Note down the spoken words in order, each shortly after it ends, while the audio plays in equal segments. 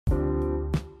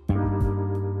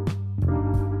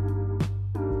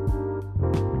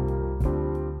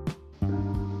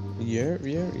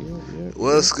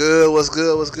What's good? What's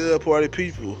good? What's good, party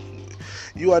people?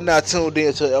 You are now tuned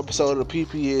in to an episode of the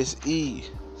PPSE,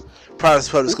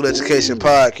 Protestant Public School Education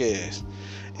Podcast.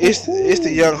 It's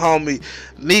the young homie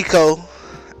Nico,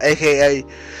 aka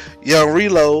Young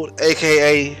Reload,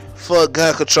 aka Fuck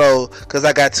Gun Control, cause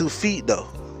I got 2 feet though.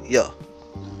 Yeah.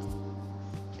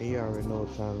 And you already know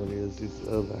what time it is. It's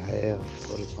the other half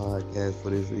of the podcast for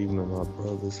this evening, my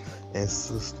brothers and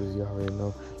sisters. You already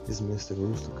know it's Mr.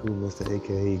 Rooster Cool, Mr.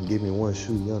 AKA Give Me One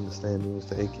Shoe. You understand me,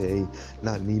 Mr. AKA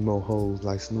not need more hoes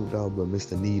like Snoop Dogg, but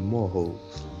Mr. Need More Hoes.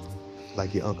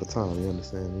 Like your Uncle Tom, you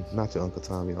understand me? Not your Uncle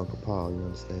Tom, your Uncle Paul, you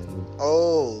understand me?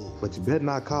 Oh. But you better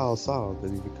not call Saul,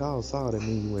 because if you call Saul, that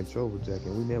means you in trouble, Jack.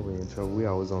 And we never in trouble. We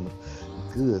always on the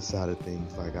good side of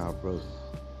things, like our brothers.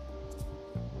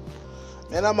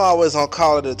 Man, I'm always on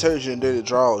Call of Detergent and Dirty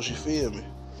Draws, you feel me?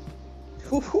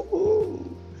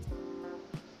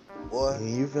 Boy.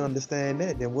 And if you understand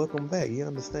that, then welcome back. You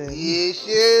understand? Yeah,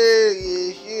 sure.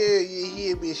 You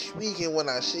hear me speaking when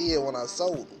I see it, when I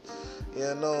sold them.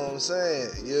 You know what I'm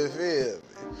saying? You feel me?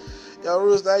 Yo,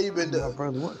 Rooster, how you been doing? My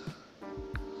brother, what?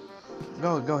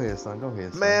 Go ahead, son. Go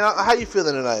ahead, son. Man, how you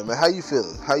feeling tonight, man? How you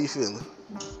feeling?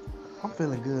 I'm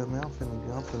feeling good, man. I'm feeling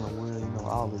good. I'm feeling well. You know,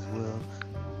 all is well.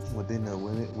 Within the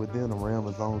realm,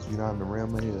 as long as you're not in the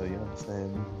realm of hell, you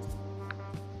understand me?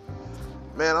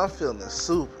 Man, I'm feeling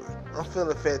super. I'm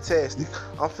feeling fantastic.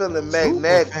 I'm feeling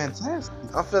fantastic.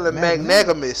 I'm feeling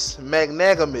magnanimous.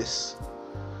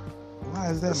 Why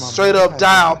is that, my Straight brother? up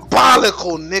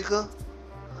diabolical, nigga.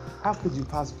 How could you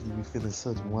possibly be feeling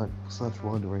such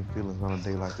wondering feelings on a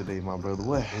day like today, my brother?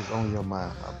 What is on your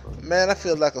mind, my brother? Man, I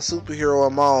feel like a superhero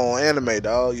in my own anime,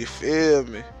 dog. You feel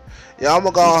me? Yeah, I'm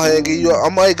gonna go ahead and give you.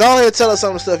 I'm gonna go ahead and tell us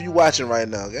some of the stuff you watching right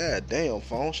now. God damn,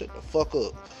 phone, shut the fuck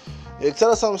up. Yeah,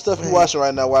 tell us some of the stuff you watching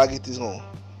right now while I get this on.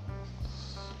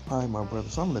 Alright, my brother.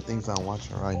 Some of the things I'm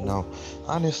watching right now.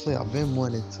 Honestly, I've been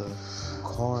wanting to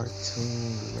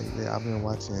cartoons lately. I've been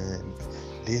watching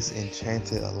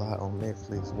Disenchanted a lot on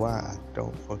Netflix. Why? I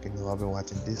don't fucking know. I've been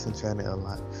watching Disenchanted a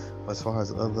lot. But as far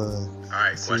as other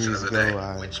Alright, question of the day.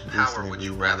 Which power would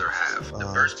you rather have? The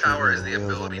first power is the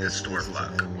ability to store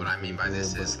luck. What I mean by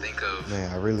this is think of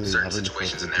certain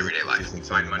situations in everyday life. You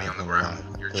find money on the ground.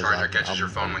 Your charger catches your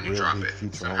phone when you drop it.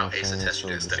 Somehow Asa tests you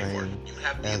didn't study more. You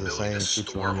have the ability to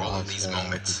store all of these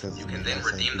moments. You can then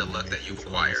redeem the luck that you've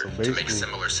acquired to make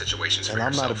similar situations for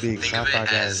yourself. Think of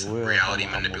it as reality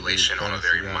manipulation on a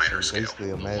very minor scale.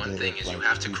 But one thing is you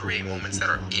have to create moments that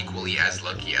are equally as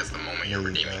lucky as the moment you're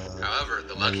redeeming. However,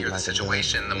 the luckier the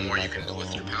situation, the more you can do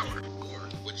with your power. Or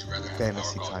would you rather have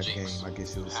fantasy power type jinx? game, I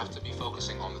guess you would You have say. to be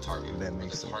focusing on the target. That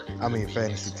makes sense. Target I mean, could be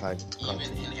fantasy type even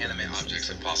cartoon. inanimate objects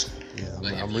if possible. Yeah,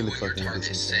 But I'm if really you and your fucking with target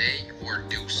this. say or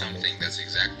do something that's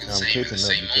exactly the I'm same in the picking up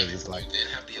same because moment, it's like you then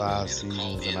have the 5 ability to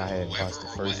call seasons, in and I hadn't whoever watched the or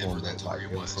first whatever one, that but like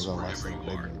target ever was, since I watched wherever it, you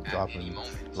they've are been at any dropping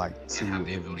moment, like 2 and have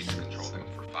the every ability to control week. them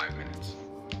for 5 minutes.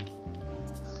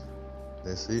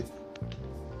 That's it.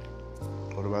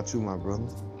 What about you, my brother?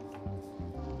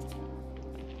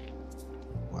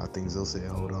 Well, I think Zoe said,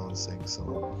 hold on a second,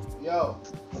 so Yo,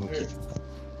 I'm gonna keep.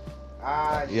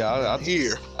 I'm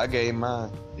here. I gave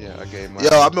mine. Yeah, I gave mine.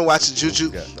 Yo, I've been watching What you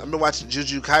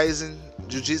Jujutsu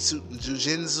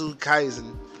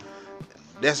Kaisen.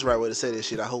 That's the right way to say that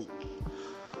shit, I hope.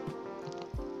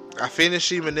 I finished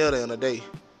Shima Nailed on a day.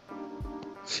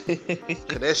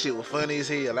 Cause that shit was funny as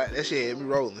hell. Like, that shit had me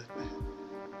rolling.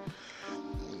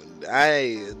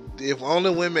 If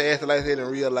only women acted like that in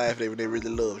real life, they really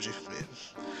loved you, man.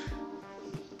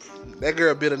 That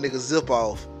girl bit a nigga zip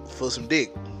off for some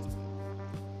dick.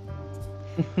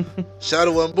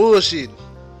 Shawty wasn't bullshitting.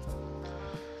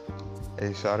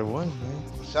 Hey, Shawty won, man.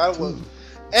 Shawty wasn't.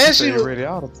 And she was ready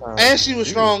all the time. And she was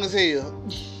strong as hell.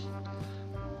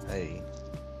 Hey,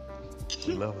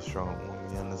 we love a strong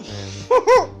woman. You understand me?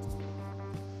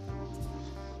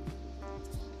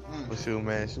 But shoot,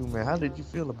 man, how did you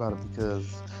feel about it? Because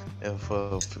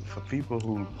for people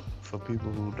who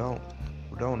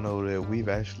don't know that, we've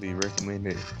actually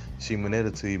recommended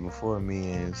Shimonetta to you before,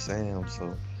 me and Sam.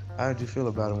 So how did you feel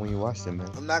about it when you watched it, man?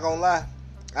 I'm not gonna lie,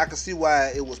 I can see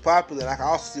why it was popular, and I can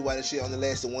also see why this shit only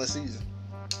lasted 1 season.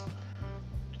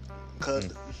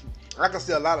 Cause I can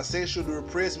see a lot of sexually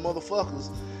repressed motherfuckers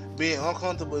being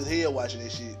uncomfortable as hell watching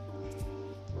this shit.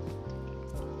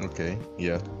 Okay,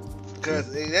 yeah.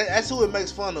 Cause that's who it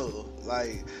makes fun of.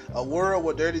 Like, a world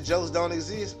where dirty jokes don't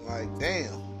exist. Like,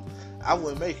 damn, I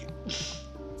wouldn't make it.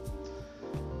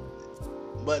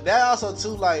 But that also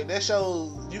too, like, that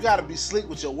shows you gotta be slick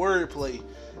with your wordplay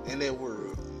in that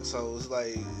world. So it's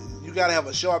like you gotta have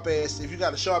a sharp ass. If you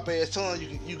got a sharp ass tongue,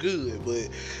 you good. But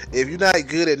if you're not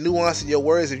good at nuancing your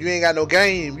words, if you ain't got no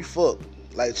game, you fuck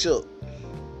like Chuck.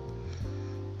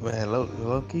 Man,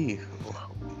 low key.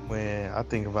 When I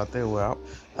think about that, well,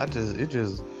 it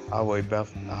just always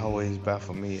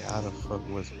baffle me. How the fuck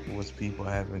was people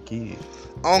having kids?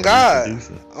 On God,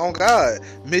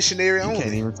 missionary only. You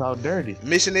can't even talk dirty.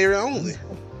 Missionary only.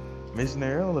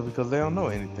 Missionary only because they don't know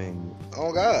anything.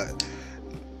 On God.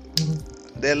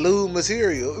 That lewd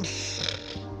material.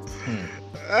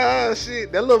 Ah,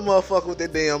 shit. That little motherfucker with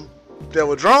that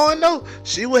was drawing though,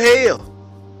 she was hell.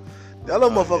 That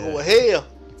little motherfucker was hell.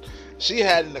 She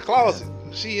had in the closet.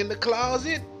 She in the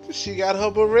closet. She got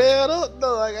her barrel up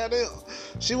though. Like goddamn.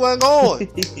 She wasn't going.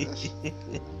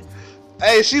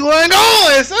 Hey, she wasn't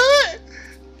going, son.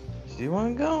 She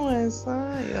wasn't going,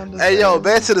 son. Hey, yo,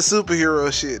 back to the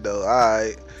superhero shit though. All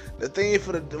right. The thing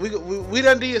for we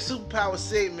done did superpower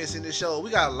segments in this show.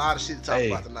 We got a lot of shit to talk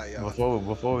about tonight, y'all.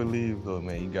 Before we leave though,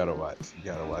 man, you gotta watch.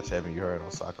 Haven't you heard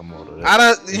on Sakamoto?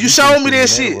 You showed me that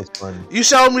shit. You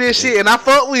showed me that shit, and I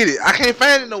fuck with it. I can't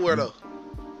find it nowhere though.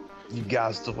 You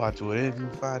got to watch it. Whatever you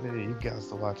find it, you got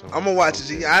to watch it. I'm gonna watch it.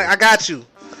 G. I got you.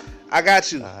 All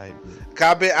right,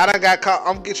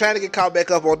 I'm trying to get caught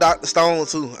back up on Dr. Stone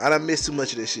too. I done missed too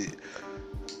much of this shit.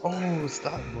 Oh,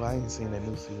 stop! Boy, I ain't seen that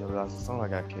new season of Dr. Stone. I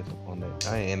got catch up on that.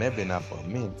 And that been out for a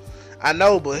minute. I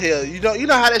know, but hell, you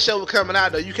know how that show was coming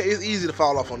out though. It's easy to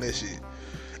fall off on this shit.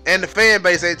 And the fan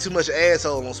base ain't too much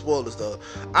asshole on spoilers though.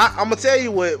 I'm gonna tell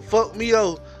you what fucked me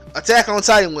though. Attack on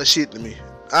Titan was shit to me.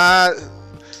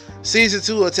 Season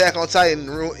 2 Attack on Titan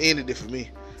ended it for me,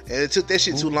 and it took that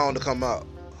shit too long to come out.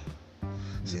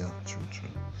 Yeah, true.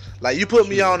 Like you put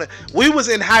me on it. We was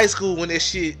in high school when this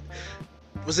shit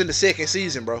was in the second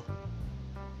season, bro.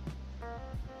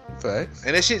 Facts.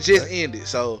 And that shit just ended.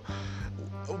 So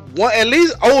at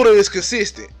least Oda is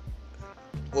consistent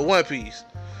with One Piece.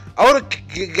 Oda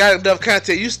got enough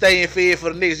content. You staying fed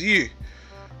for the next year.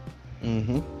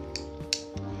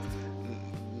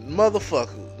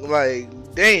 Motherfucker, like.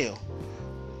 Damn.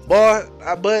 Boy,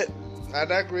 but I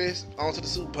digress. On to the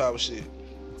superpower shit.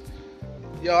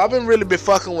 Yo, I've been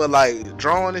fucking with like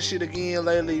drawing this shit again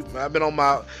lately. I've been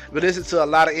listening to a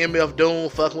lot of MF Doom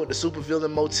fucking with the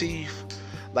supervillain motif.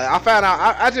 Like I found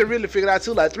out, I just really figured out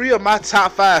too, like 3 of my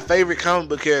top 5 favorite comic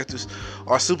book characters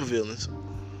are supervillains.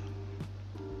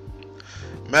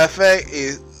 Matter of fact,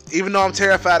 even though I'm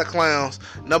terrified of clowns,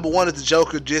 number 1 is the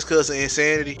Joker just cause of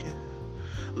insanity.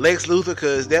 Lex Luthor,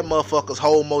 cause that motherfucker's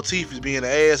whole motif is being an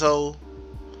asshole.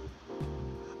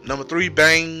 Number 3,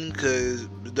 Bane, cause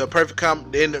the perfect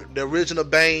the original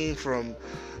Bane from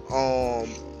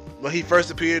when he first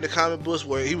appeared in the comic books,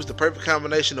 where he was the perfect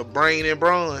combination of brain and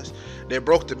bronze that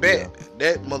broke the bat. Yeah.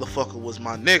 That motherfucker was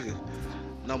my nigga.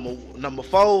 Number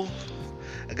 4,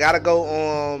 I gotta go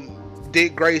on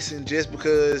Dick Grayson, just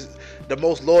because the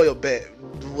most loyal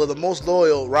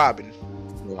Robin.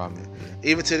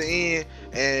 Even to the end.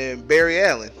 And Barry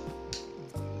Allen,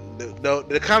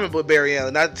 the comic book Barry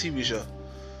Allen, not the TV show,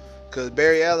 cause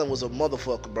Barry Allen was a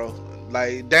motherfucker, bro.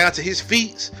 Like down to his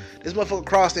feet, this motherfucker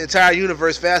crossed the entire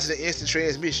universe faster than instant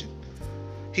transmission.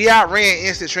 He outran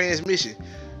instant transmission.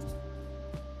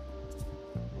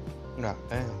 Nah,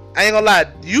 damn. I ain't gonna lie,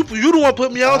 you the one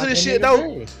put me onto this shit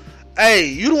though. Hey,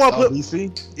 you the one put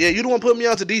DC? Yeah, you the one put me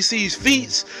onto DC's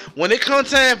feats. When it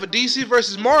comes time for DC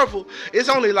versus Marvel, it's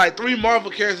only like 3 Marvel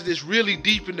characters that's really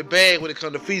deep in the bag when it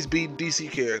comes to feats beating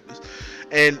DC characters.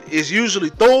 And it's usually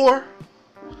Thor,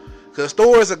 because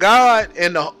Thor is a god,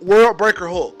 and the World-Breaker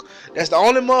Hulk. That's the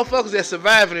only motherfuckers that's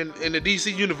surviving in the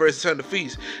DC universe in terms of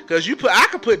feats. Because I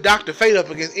could put Dr. Fate up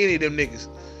against any of them niggas.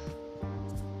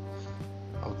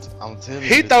 I'm telling you.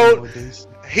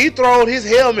 He throwed his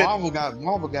helmet.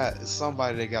 Marvel got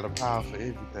somebody that got a power for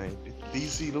everything.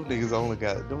 DC, them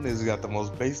niggas got the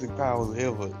most basic powers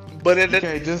ever. But you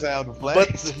can't just have the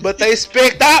Flash. But they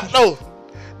spec'd out though.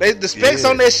 The specs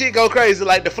on that shit go crazy.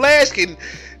 Like the Flash can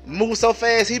move so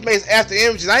fast, he makes after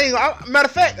images. Matter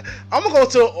of fact, I'm gonna go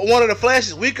to one of the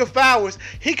Flash's weaker powers.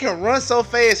 He can run so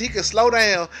fast, he can slow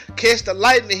down, catch the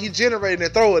lightning he generated,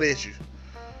 and throw it at you.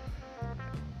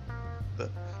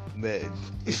 Man,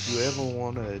 if you ever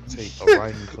want to take a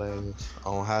writing class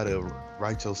on how to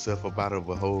write yourself about a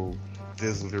whole,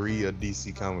 just read a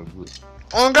DC comic book.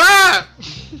 On God!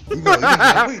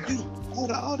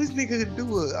 All this nigga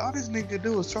can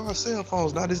do is charge cell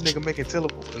phones. Now this nigga making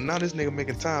now this nigga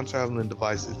making time traveling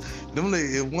devices.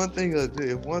 If one thing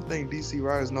DC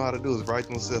writers know how to do is write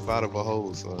themselves out of a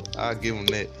hole. So I give them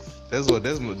that. That's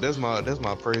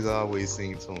my praise I always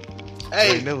sing to him.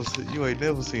 Hey, you ain't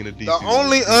never seen a DC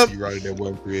DC writer that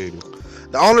wasn't creative.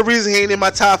 The only reason he ain't in my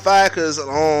top 5 because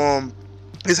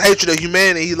his hatred of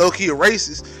humanity, he low key a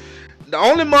racist. The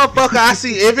only motherfucker I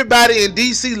see everybody in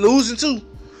DC losing to,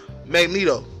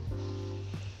 Magneto.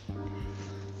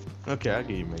 Okay, I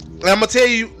give you Magneto. And I'm gonna tell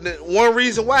you one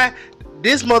reason why.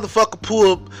 This motherfucker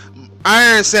pulled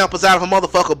iron samples out of a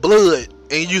motherfucker blood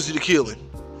and used it to kill him.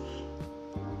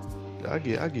 I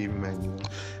give you Magneto.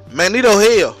 Magneto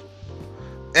hell.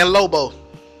 And Lobo.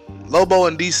 Lobo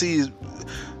in DC is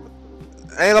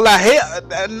I ain't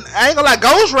gonna lie,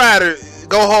 Ghost Rider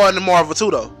go hard in the Marvel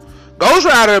too though. Ghost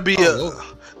Rider be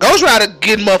Ghost Rider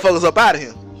getting motherfuckers up out of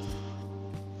him.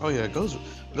 Oh yeah, Ghost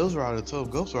Rider tough.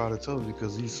 Ghost Rider tough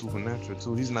because he's supernatural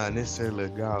too. He's not necessarily a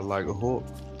god like a Hulk,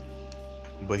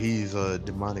 but he's a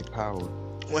demonic power.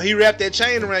 When he wrapped that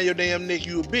chain around your damn neck,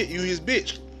 you his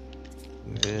bitch.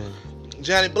 Yeah.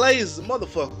 Johnny Blaze is a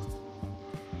motherfucker.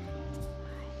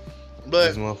 But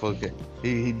this motherfucker,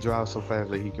 he drives so fast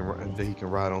that he can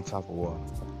ride on top of water.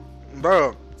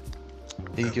 Bro,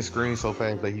 he can scream so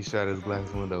fast that he shatters glass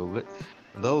window.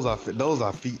 Those are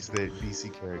feats that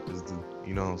DC characters do.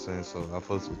 You know what I'm saying? So I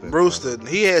fucks with that. Brewster,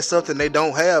 he has something they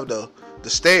don't have though. The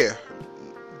stare.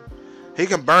 He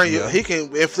can burn you. He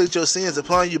can inflict your sins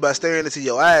upon you by staring into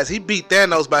your eyes. He beat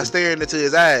Thanos by staring into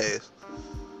his eyes.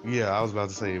 Yeah, I was about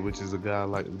to say, which is a god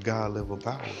level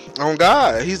power. On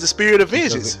God, he's the spirit of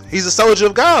vengeance. He's a soldier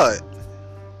of God.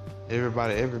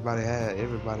 Everybody had.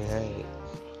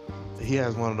 He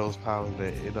has one of those powers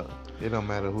that it don't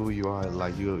matter who you are,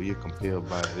 like you're compelled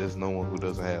by it. There's no one who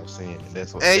doesn't have sin, and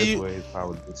that's where his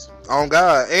power gets. On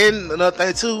God, and another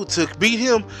thing too, to beat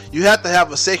him, you have to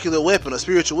have a secular weapon, a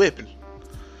spiritual weapon.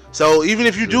 So even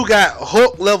if you do got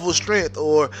Hulk level strength,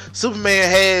 or Superman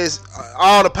has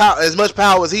all the power, as much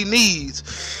power as he needs,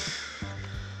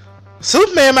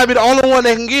 Superman might be the only one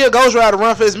that can give Ghost Rider a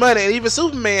run for his money. And even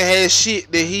Superman has shit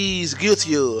that he's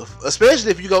guilty of,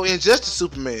 especially if you go Injustice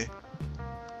Superman.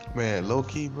 Man, low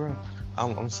key, bro,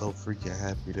 I'm so freaking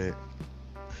happy that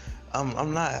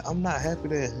I'm not happy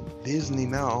that Disney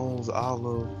now owns all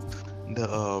of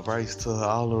the rights to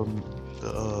all of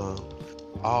the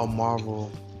all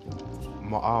Marvel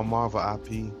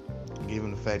IP,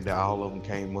 given the fact that all of them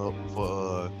came up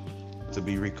for to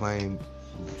be reclaimed,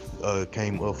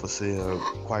 came up for sale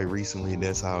quite recently.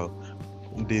 That's how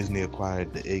Disney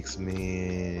acquired the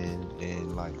X-Men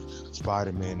and like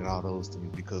Spider-Man and all those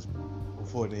things, because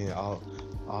before then,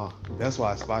 that's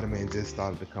why Spider-Man just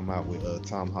started to come out with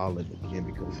Tom Holland again,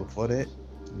 because before that,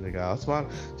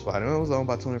 Spider-Man was owned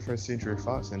by 21st Century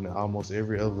Fox, and almost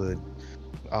every other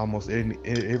Marvel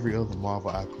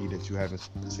IP that you haven't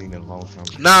seen in a long time.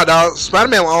 Nah, dog.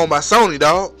 Spider-Man was owned by Sony,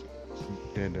 dog.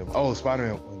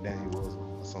 Spider-Man. Damn, he was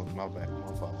Sony. My bad.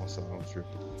 My fault. I'm sorry. I'm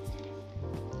tripping.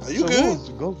 Are you good?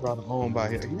 Ghost Rider owned by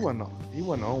him? He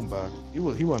wasn't owned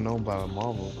by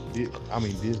Marvel.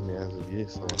 Disney as of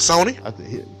yet. So Sony. I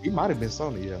think he might have been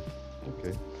Sony. Yeah.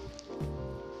 Okay.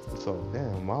 So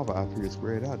damn, Marvel IP is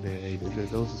spread out there. Hey,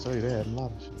 those who say they had a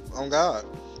lot of shit. On God.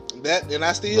 That, and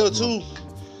I still too.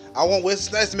 I want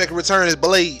Wesley Snipes to make a return as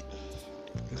Blade,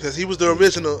 because he was the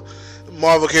original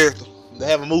Marvel character to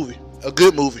have a movie, a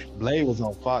good movie. Blade was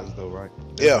on Fox though, right?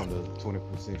 Yeah. On the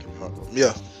 21st Century Fox.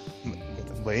 Yeah.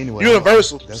 But anyway,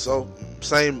 Universal, so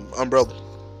same umbrella.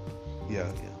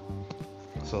 Yeah.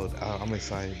 So I'm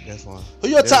excited. That's why. Who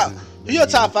your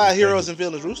top 5 heroes and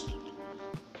villains, Rooster?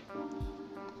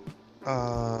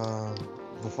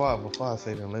 Before I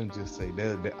say that, let me just say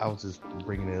that I was just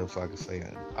bringing it up so I can say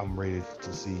I'm ready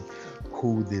to see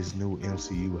who this new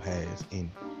MCU has in.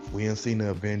 We ain't seen the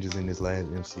Avengers in this last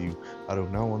MCU. I do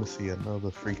not want to see another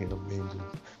freaking Avengers.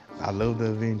 I love the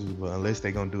Avengers, but unless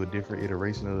they're gonna do a different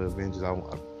iteration of the Avengers, I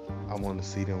want to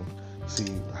see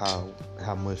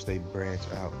how much they branch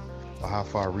out, or how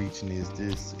far reaching is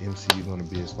this MCU gonna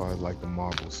be as far as like the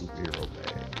Marvel superhero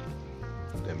bag.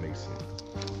 If that makes sense.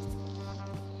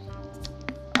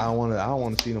 I don't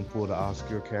want to see them pull the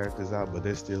obscure characters out, but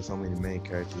there's still so many main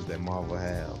characters that Marvel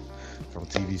have, from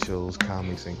TV shows,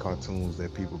 comics, and cartoons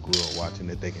that people grew up watching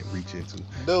that they can reach into.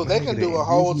 Dude, they can do a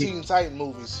whole Teen Titan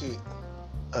movie shit.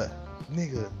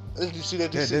 Nigga. Did you see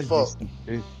that DC fuck?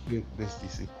 That's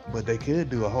DC. But they could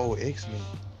do a whole X-Men.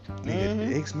 Nigga,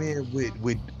 the X-Men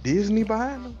with Disney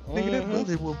behind them. Nigga,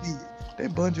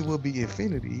 that budget will be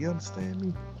infinity. You understand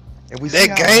me? And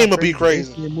that game will be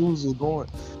crazy. X-Men movies were going.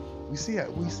 We see how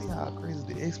crazy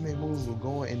the X-Men movies were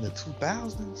going in the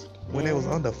 2000s when it was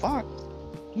under Fox.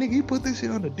 Nigga, you put this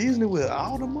shit under Disney with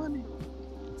all the money.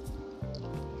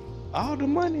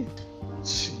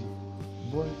 Shit,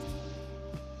 boy.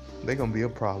 They gonna be a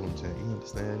problem, Jay. You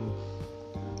understand me?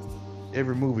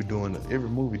 Every movie doing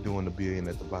 $1 billion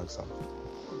at the box office.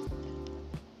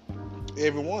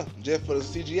 Everyone, just for the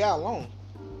CGI alone.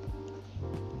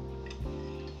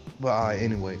 But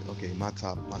anyway, okay,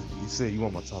 you said you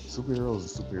want my top superheroes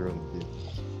or superhero movie?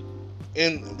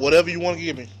 And whatever you want to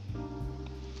give me.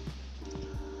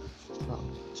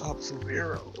 Top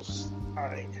superheroes.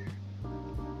 Alright.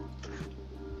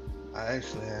 I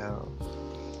actually have.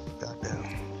 Goddamn.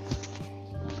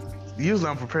 Usually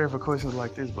I'm prepared for questions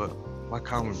like this, but my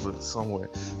comic book is somewhere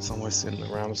sitting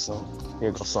around. So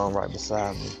here goes some right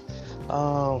beside me.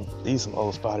 These some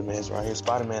old Spider-Mans right here.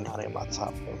 Spider-Man not in my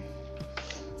top one.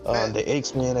 The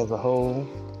X-Men as a whole,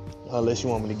 unless you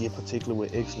want me to get particular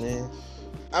with X-Men.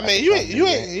 I mean, you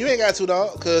ain't got to,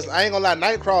 dog. Cause I ain't gonna lie,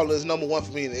 Nightcrawler is number one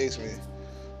for me in the X-Men.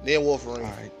 Then Wolverine.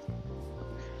 All right.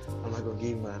 I'm not gonna give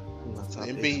you my top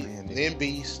X-Men. Then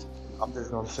Beast. I'm just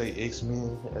gonna say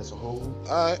X-Men as a whole.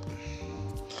 All right.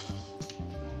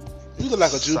 You look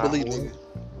like a Jubilee nigga.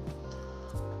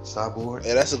 Cyborg.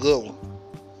 Yeah, that's a good one.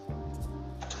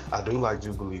 I do like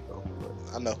Jubilee though.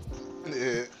 I know.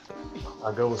 Yeah.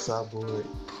 I go with Cyborg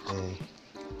and.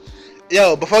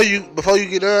 Yo, before you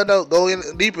get done though, go in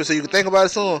deeper so you can think about it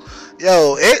soon.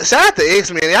 Yo, shout out to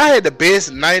X-Men. Y'all had the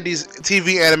best '90s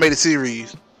TV animated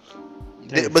series,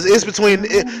 but it's between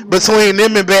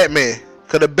them and Batman.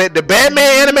 Cause the Batman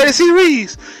animated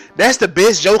series, that's the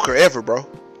best Joker ever, bro.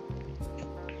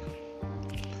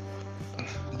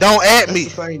 Don't at me.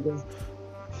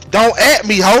 Don't at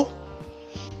me, ho.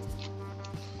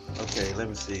 Okay, let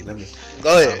me see.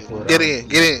 Go ahead. Get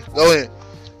in. Go in.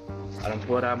 I done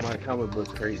pulled out my comic book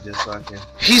crate just so I can.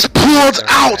 He's pulled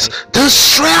out the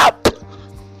strap.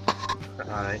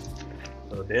 Alright.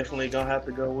 So definitely gonna have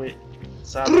to go with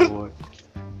Cyborg.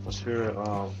 For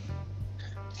sure.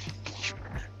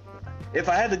 If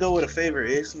I had to go with a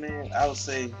favorite X-Men, I would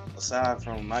say aside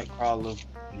from Nightcrawler,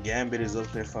 Gambit is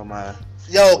up there for my.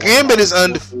 Yo, Gambit is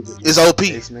OP.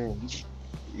 X-Men.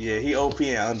 Yeah, he OP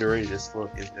and underrated as fuck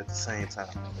at the same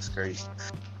time. That's crazy.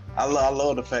 I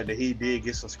love the fact that he did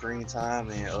get some screen time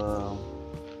and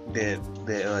that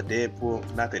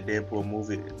Deadpool, not that Deadpool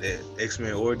movie, that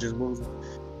X-Men Origins movie,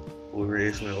 Wolverine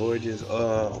X-Men Origins.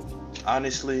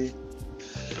 Honestly,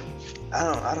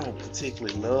 I don't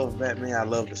particularly love Batman. I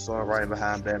love the story right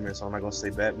behind Batman, so I'm not gonna say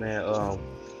Batman.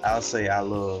 I'll say I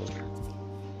love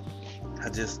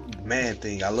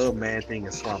Man-Thing. I love Man-Thing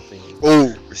and Swamp Thing,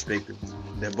 respectively.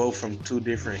 They're both from two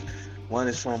different. One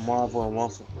is from Marvel and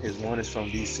one is from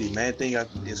DC. Man-Thing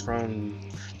is from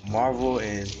Marvel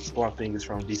and Swamp Thing is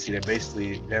from DC. They're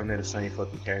basically damn near the same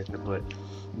fucking character, but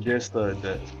just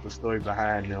the story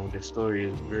behind them. The story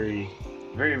is very,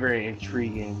 very, very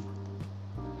intriguing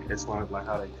as far as like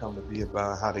how they come to be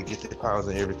about, how they get their powers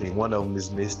and everything. One of them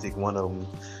is mystic. One of them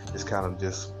is kind of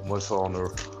just more so on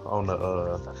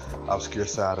the obscure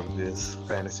side of this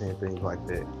fantasy and things like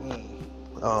that.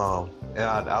 And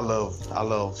I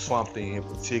love Swamp Thing in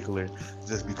particular,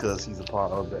 just because he's a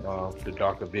part of the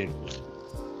Dark Avengers.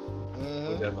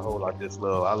 So that's a whole lot I just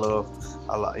love. I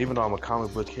love, even though I'm a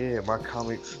comic book head, my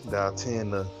comics that I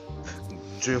tend to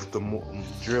drift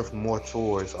more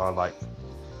towards are like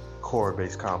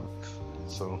core-based comics.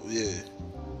 So yeah,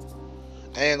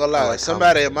 I ain't gonna lie. Like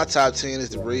somebody in my top 10 is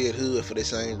the Red Hood for the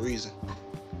same reason.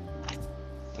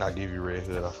 I give you Red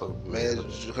Hood. I fuck with man.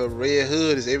 Her Red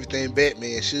Hood is everything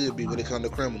Batman should be when it comes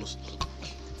to criminals.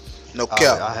 No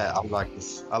cap. I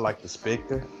like the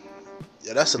Spectre.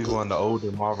 Yeah, that's he's one of the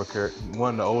older Marvel characters.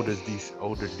 One of the older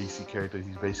DC characters.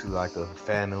 He's basically like a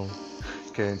phantom.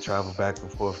 Can travel back and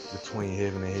forth between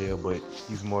heaven and hell, but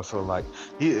he's more so like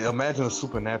imagine a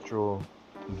supernatural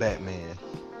Batman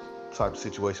type of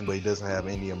situation, but he doesn't have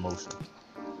any emotion.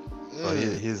 So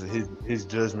his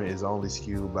judgment is only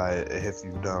skewed by if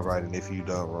you've done right and if you've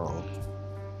done wrong.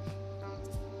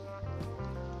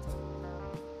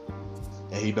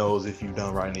 And he knows if you've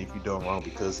done right and if you've done wrong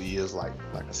because he is like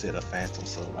I said, a phantom.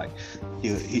 So like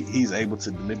he's able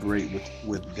to deliberate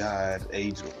with God,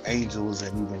 angels,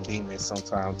 and even demons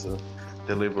sometimes to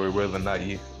deliberate whether or not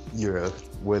you're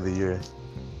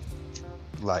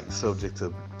like subject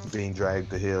to being dragged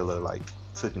to hell or like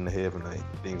taken to heaven and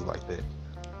things like that.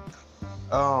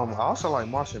 I also like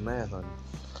Martian Manhunter.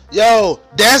 Yo,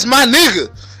 that's my nigga.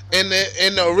 In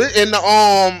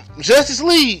the Justice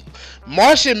League,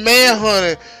 Martian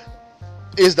Manhunter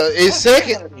is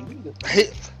second.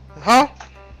 Huh?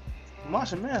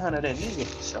 Martian Manhunter, that nigga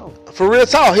for sure. For real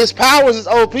talk, his powers is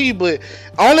OP, but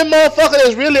only motherfucker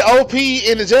that's really OP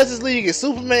in the Justice League is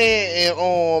Superman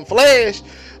and Flash.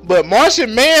 But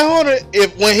Martian Manhunter,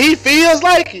 when he feels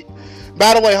like it.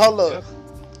 By the way, hold up.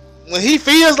 When he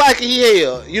feels like it, he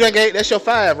hell. You done that's your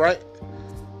 5, right?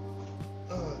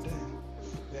 Oh damn.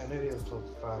 Yeah, that is close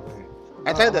to 5, ain't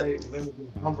I think that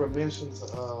honorable mentions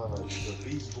the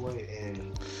Beast Boy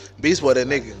and Beast Boy, that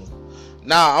nigga.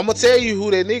 Nah, I'm gonna tell you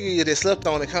who that nigga is that slept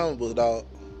on the comic book, dog.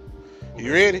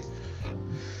 You ready?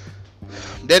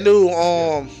 That dude,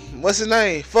 what's his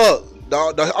name? Fuck.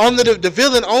 The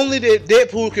villain only that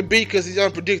Deadpool can beat because he's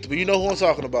unpredictable. You know who I'm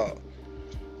talking about?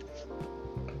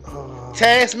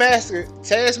 Taskmaster. I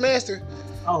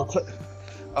don't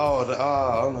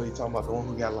know who you're talking about. The one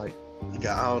who got he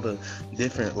got all the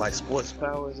different sports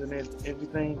powers and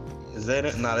everything. Is that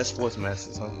it? Nah, that's Sports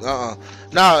Masters, huh?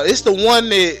 Nah, it's the one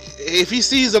that if he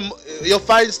sees your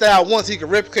fighting style once, he can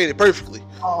replicate it perfectly.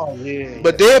 Oh yeah.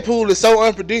 But Deadpool is so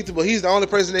unpredictable. He's the only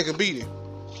person that can beat him.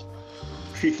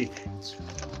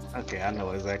 Okay, I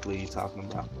know exactly what you're talking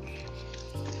about.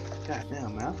 God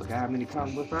damn, man, I forgot how many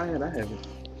comic books I had. I haven't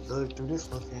dug through this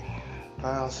fucking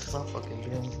pile since I fucking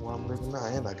been where I'm living now,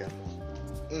 and I got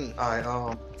one. Alright,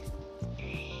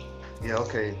 yeah,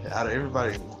 okay. Out of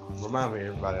everybody, remind me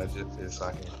everybody I just did so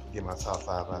I can get my top 5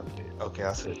 out of there. Okay,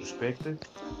 I said the Spectre,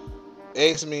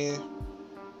 X-Men,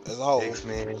 as a whole.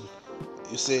 X-Men.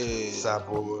 You said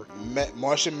Cyborg,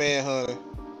 Martian Manhunter,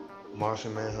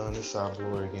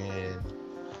 Cyborg, and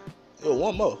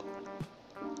one more.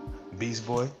 Beast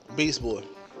Boy.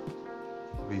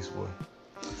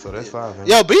 So that's 5. Man.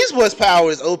 Yo, Beast Boy's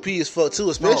power is OP as fuck too,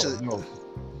 especially. No.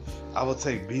 I would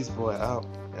take Beast Boy out,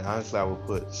 and honestly, I would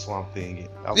put Swamp Thing in.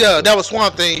 That was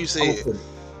Swamp Thing. You said.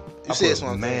 You said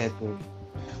Swamp Man Thing.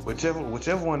 Whichever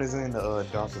one is in the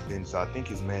Dark Avengers, I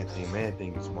think it's Man Thing. Man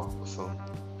Thing is Marvel, so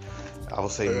I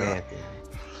would say Man Thing.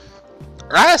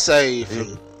 I say.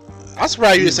 I'm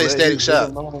surprised you didn't say Static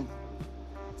Shock.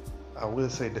 I will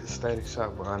say that Static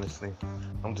Shock, but honestly,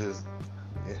 I'm just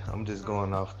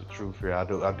going off the truth here. I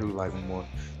do like more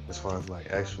as far as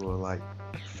actual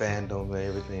fandom and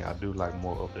everything. I do like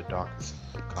more of the darkest.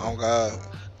 Oh God.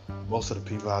 Most of the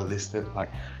people I listed,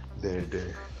 they're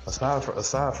aside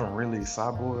from really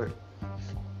Cyborg,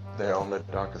 they're on the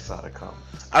darker side of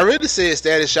comics. I really said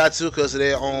Static Shock too because of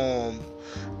that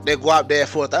Guap Dad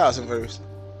 4000 verse.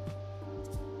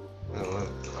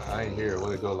 I ain't hear it.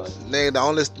 What it go like?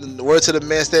 Nigga, the word to the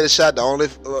man, Static Shock. The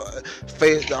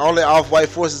only off-white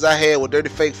forces I had were dirty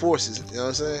fake forces. You know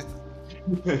what I'm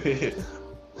saying?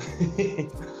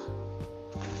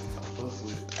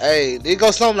 Hey, it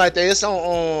goes something like that. It's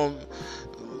on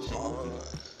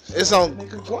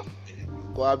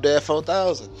Guap Dad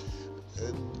 4000.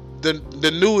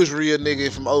 The newest real nigga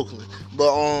from Oakland.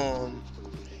 But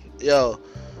yo.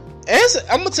 And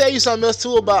I'm gonna tell you something else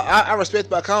too about I respect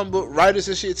about comic book writers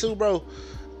and shit too, bro.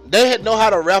 They know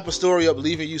how to wrap a story up,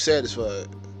 leaving you satisfied.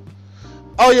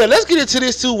 Oh yeah, let's get into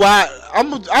this too. Why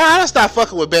I stopped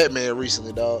fucking with Batman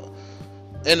recently, dog.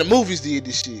 And the movies did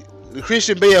this shit. The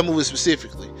Christian Bale movie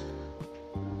specifically.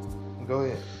 Go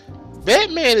ahead.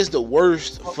 Batman is the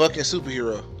worst fucking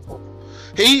superhero.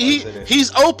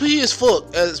 He's OP as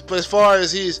fuck as far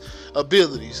as his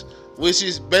abilities, which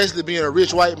is basically being a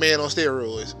rich white man on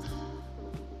steroids.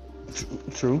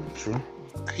 True.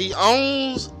 He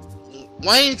owns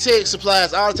Wayne Tech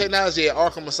supplies all the technology at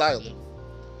Arkham Asylum.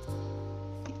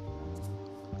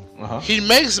 He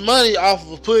makes money off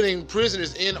of putting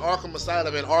prisoners in Arkham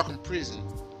Asylum and Arkham Prison.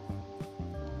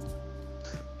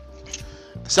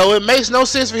 So it makes no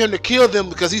sense for him to kill them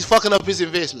because he's fucking up his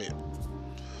investment.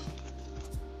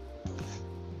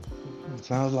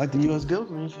 Sounds like the U.S.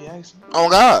 government, if you ask me. Oh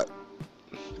God.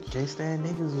 Can't stand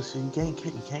niggas with shit.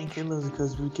 You can't kill us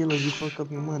because we kill us, you fuck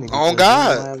up your money. Oh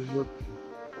God.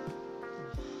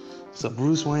 So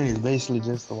Bruce Wayne is basically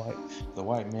just the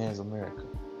white man's America.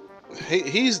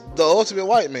 He's the ultimate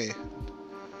white man.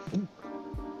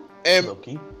 And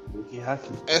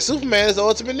and Superman is the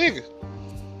ultimate nigga.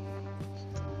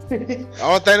 The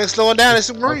only thing that's slowing down is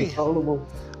some green.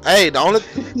 Hey, the only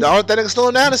thing that's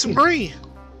slowing down is some green.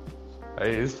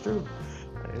 Hey, it's true.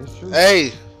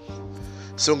 Hey,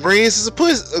 some green is a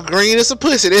pussy. Green is a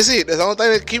pussy. That's it. That's the only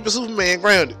thing that keeps Superman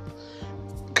grounded.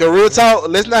 Cause real talk,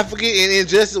 let's not forget in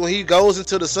Injustice when he goes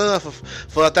into the sun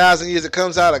for 1,000 years, it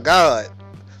comes out of God.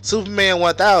 Superman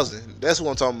 1000. That's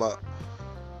what I'm talking about.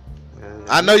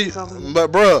 I know you,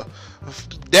 but bruh,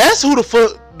 that's who the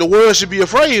fuck the world should be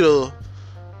afraid of.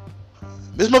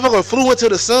 This motherfucker flew into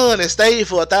the sun and stayed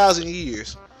for 1,000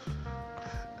 years.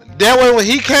 That way, when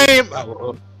he came,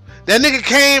 that nigga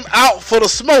came out for the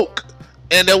smoke,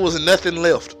 and there was nothing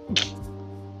left.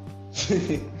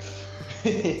 Think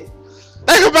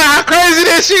about how crazy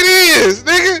that shit is,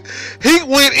 nigga. He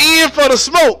went in for the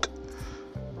smoke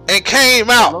and came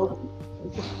out.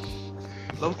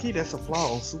 Low key, that's a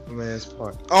flaw on Superman's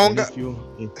part.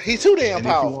 He too damn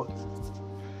powerful.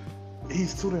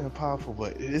 he's too damn powerful,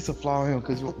 but it's a flaw in him.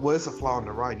 Because it's a flaw in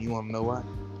the right. You want to know why?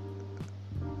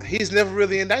 He's never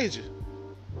really in danger.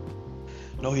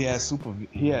 No, he had Superman.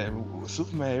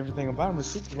 Everything about him is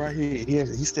super, right? He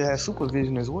still has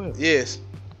supervision as well. Yes.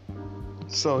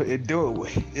 So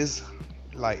it's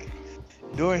like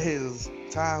during his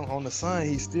time on the sun,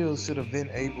 he still should have been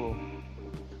able,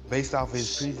 based off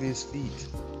his previous feats,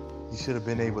 he should have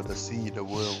been able to see the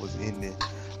world was ending.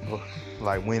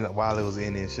 Like while it was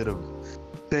ending, should have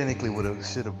been able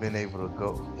to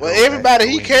go. Well, everybody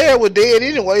he cared was dead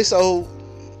anyway, so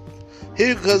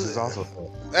because also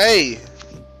hey.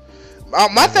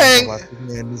 My thing,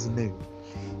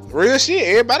 real shit.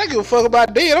 Everybody give a fuck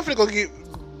about dead. I'm finna go get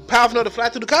powerful enough to fly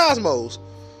through the cosmos.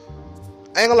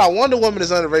 I ain't gonna lie, Wonder Woman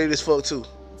is underrated as fuck too.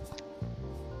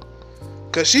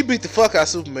 Cause she beat the fuck out of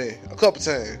Superman a couple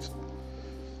times.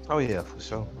 Oh yeah, for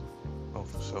sure. Oh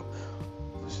for sure.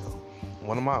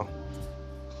 One of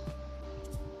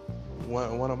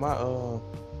my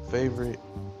favorite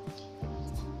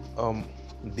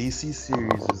DC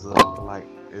series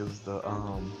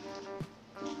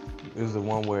is the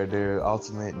one where there are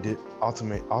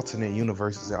alternate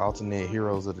universes and alternate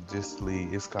heroes of the Justice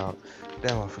League. It's called,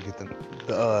 damn, I forget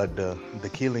the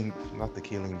killing, not the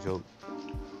Killing Joke.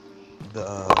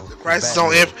 The Crisis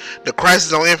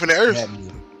on Infinite Earth.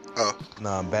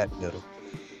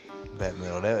 Bat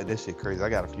Metal. That shit crazy. I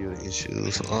got a few of the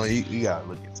issues. You gotta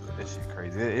look into it. That shit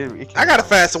crazy. I gotta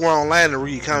find somewhere online to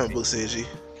read comic books, CG.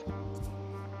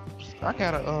 I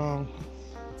gotta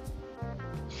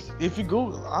if you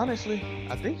go, honestly,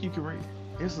 I think you can read.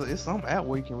 It's some app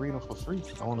where you can read them for free.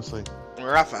 I want to say.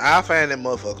 I'll find that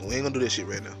motherfucker. We ain't gonna do this shit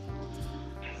right now.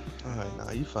 Alright,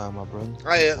 nah, you fine, my brother.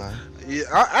 I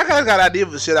kind of got an idea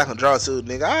of the shit I can draw too,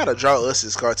 nigga. I gotta draw us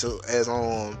as cartoon as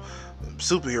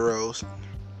superheroes.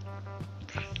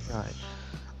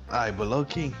 Alright, but low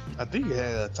key, I think you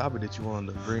had a topic that you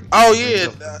wanted to bring. Oh yeah,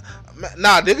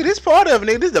 nah, nigga, this part of it,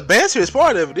 nigga. This the banter is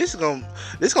part of it. This gonna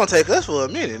take us for a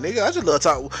minute, nigga. I just love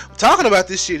talking about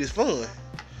this shit is fun,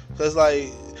 cause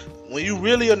like when you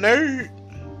really a nerd,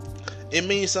 it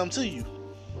means something to you.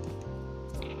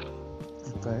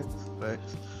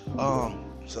 Facts.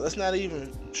 So let's not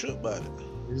even trip about it.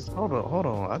 Hold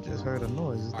on. I just heard a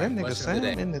noise. Is that nigga Sam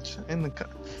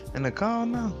in the call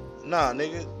now? Nah,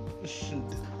 nigga.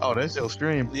 Oh, that's your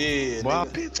stream. Yeah, wow,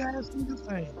 nigga. Bitch ass nigga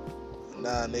Sam.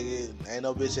 Nah, nigga, ain't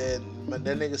no bitch ass.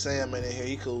 That nigga Sam in here,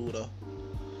 he cool though.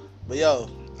 But yo,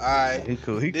 alright. He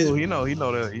cool. He know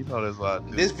that's why.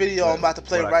 This video I'm about to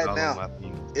play right now.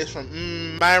 It's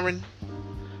from Myron.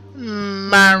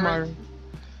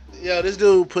 Yo, this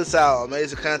dude puts out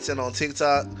amazing content on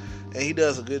TikTok, and he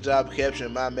does a good job of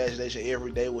capturing my imagination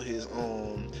every day with his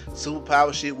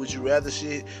superpower shit, would you rather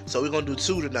shit. So we're gonna do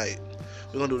two tonight.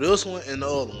 We're gonna do this one and the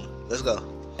other one. Let's go.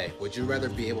 Hey, would you rather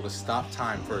be able to stop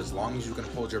time for as long as you can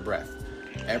hold your breath?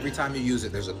 Every time you use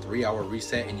it, there's a 3-hour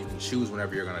reset, and you can choose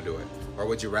whenever you're gonna do it. Or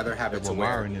would you rather have it to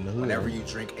where whenever you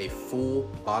drink a full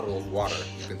bottle of water,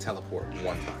 you can teleport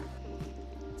one time?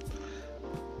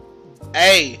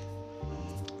 Hey,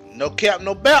 no cap,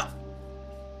 no belt.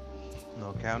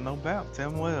 No cap, no belt.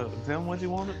 Tell me what you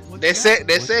want. That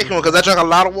second one, because I drank a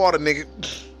lot of water, nigga.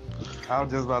 I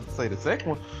was just about to say the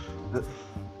second one.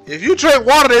 If you drink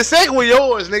water, that second one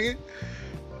yours, nigga.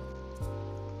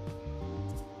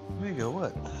 Nigga,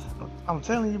 what? I'm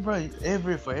telling you, bro.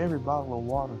 For every bottle of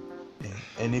water,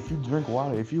 and if you drink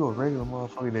water, if you a regular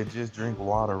motherfucker that just drink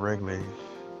water regularly,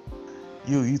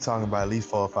 you talking about at least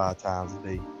 4 or 5 times a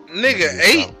day. Nigga,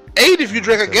 eight if you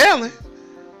drink a gallon.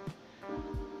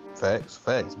 Facts,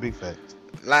 big facts.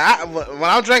 Like when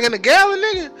I'm drinking a gallon,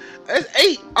 nigga, that's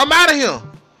 8. I'm out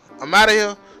of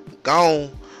here.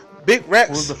 Gone. Big racks.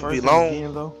 What was the first one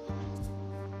again, though?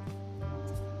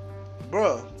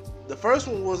 Bruh, the first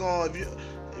one was on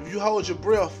if you hold your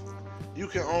breath, you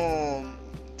can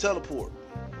teleport.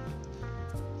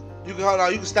 You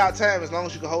can stop time as long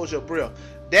as you can hold your breath.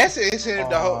 That's an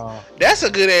incentive. That's a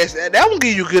good ass. That will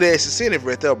give you a good ass incentive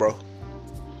right there, bro.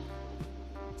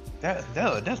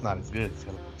 That's not as good as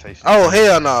teleportation. Oh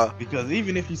hell no! Because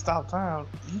even if you stop time,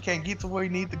 you can't get to where you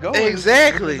need to go.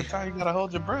 Exactly. The time you gotta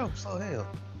hold your breath. So hell.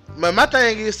 But my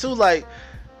thing is too, like,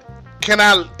 can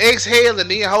I exhale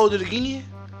and then hold it again?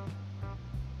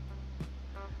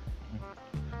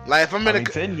 Like if I'm in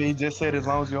technically, he just said as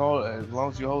long as you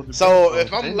hold your so breath.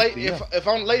 If I'm late, if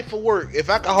I'm late for work, if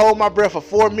I can hold my breath for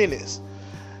 4 minutes,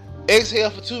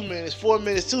 exhale for 2 minutes, 4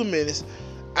 minutes, 2 minutes,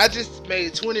 I just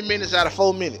made 20 minutes out of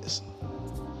 4 minutes.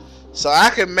 So I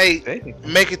can make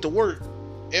it to work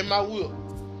in my whip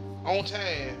on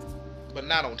time, but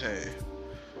not on time.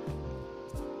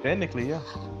 Technically, yeah.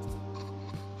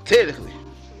 Technically.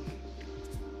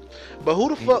 But who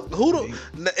the fuck?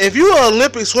 If you're an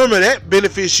Olympic swimmer, that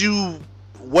benefits you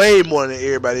way more than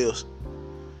everybody else.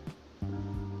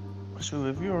 Sure,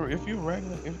 if you're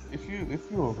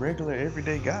a regular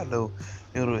everyday guy though,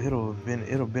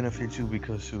 it'll benefit you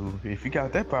because if you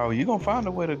got that power, you're gonna find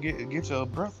a way to get your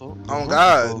breath up. Oh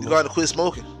God, you gotta quit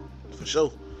smoking for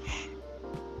sure.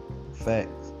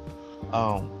 Facts.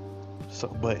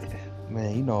 But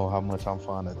man, you know how much I'm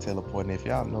fond of teleporting. If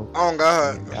y'all know, oh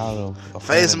God, y'all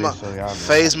phase my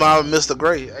Mr.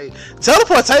 Gray. Hey,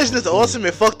 teleportation is the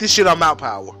ultimate fuck this shit I'm out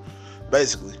power,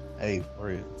 basically. Hey,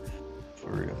 for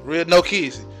real, no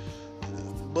kids.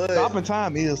 But stopping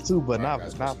time is too, but not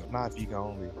if you can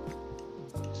only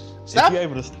stop. If you're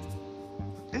able to.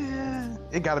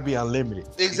 It gotta be unlimited.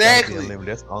 Exactly. Unlimited.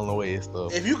 That's the only way it's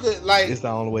stuff. If you could it's the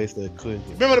only way it's the could.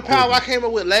 Remember the power I came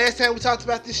up with last time we talked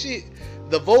about this shit?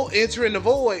 The vote entering the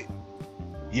void.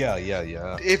 Yeah.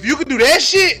 If you could do that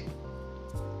shit,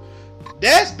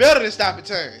 that's better than stopping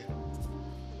time.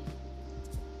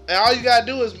 And all you gotta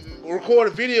do is record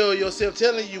a video of yourself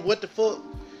telling you what the fuck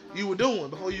you were doing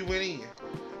before you went in.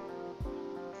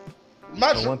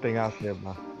 One thing I'll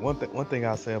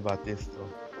say about this though.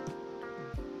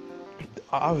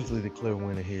 Obviously, the clear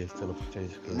winner here is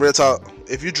teleportation. Real talk.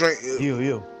 If you drink,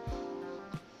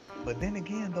 But then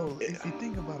again, though, if you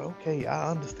think about it, okay,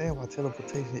 I understand why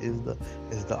teleportation is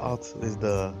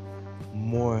the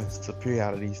more superior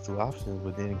out of these two options.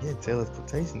 But then again,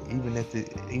 teleportation, even at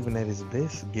its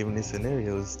best, given this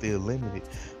scenario, is still limited.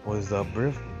 Whereas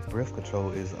breath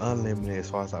control is unlimited as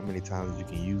far as how many times you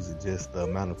can use it, just the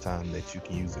amount of time that you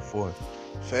can use it for.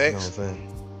 Facts. You know what I'm saying?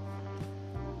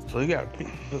 So you gotta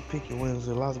pick your winners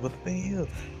and losses. But the thing is,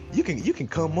 you can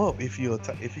come up if you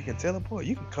can teleport.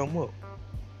 You can come up.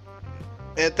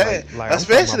 And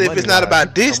especially if it's not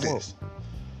about distance.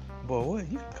 But what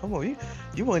you can come up.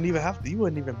 You wouldn't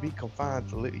even be confined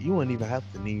to. You wouldn't even have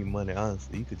to need money.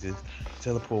 Honestly, you could just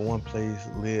teleport one place,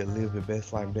 live your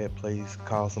best life that place,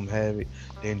 cause some havoc,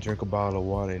 then drink a bottle of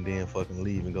water, and then fucking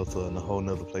leave and go to a whole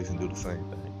nother place and do the same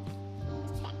thing.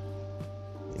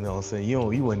 You know what I'm saying? You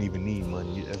wouldn't even need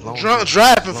money. As long as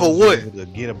driving for what? To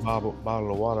get a bottle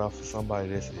of water off of somebody,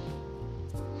 that's it.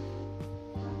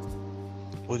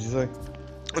 What'd you say?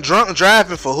 Drunk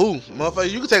driving for who? Motherfucker,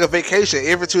 you can take a vacation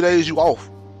every 2 days you off.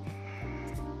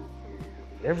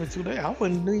 Every 2 days? I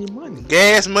wouldn't need money.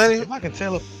 Gas money? If I can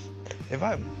teleport,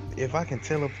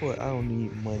 I don't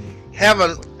need money. Have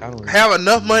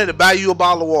enough money to buy you a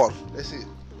bottle of water. That's it.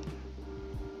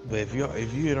 But if you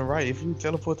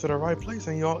teleport to the right place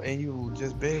and you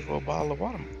just beg for a bottle of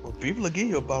water, well, people will give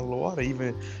you a bottle of water,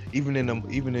 even in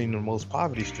the most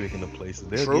poverty-stricken of places,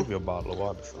 they'll give you a bottle of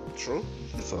water. True.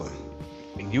 So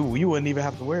you wouldn't even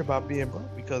have to worry about being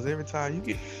broke, because every time you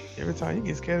get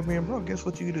scared of being broke, guess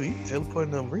what you can do? You can teleport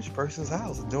in a rich person's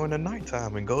house during the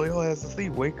nighttime and go your ass to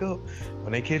sleep. Wake up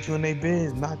when they catch you in their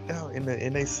bed, knocked out in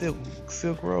they silk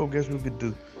robe. Guess what you could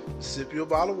do? Sip you a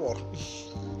bottle of water.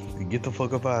 Get the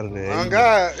fuck up out of there. Oh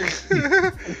God.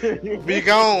 Be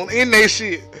gone in that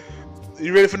shit.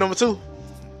 You ready for number 2?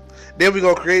 Then we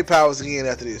gonna create powers again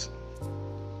after this.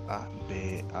 I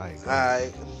bet.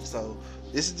 Alright. So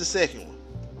this is the second one.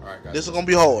 Alright guys. This is gonna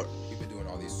be hard. We've been doing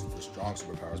all these super strong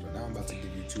superpowers, but now I'm about to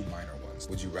give you 2 minor ones.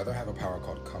 Would you rather have a power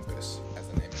called Compass? As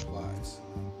the name implies,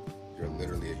 you're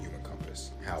literally a human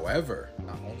compass. However,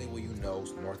 not only will you know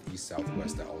north, east, south,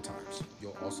 west at all times,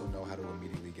 you'll also know how to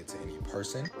immediately get to any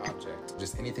person, object,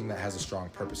 just anything that has a strong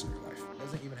purpose in your life. It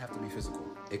doesn't even have to be physical.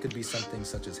 It could be something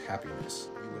such as happiness.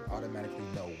 You would automatically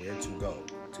know where to go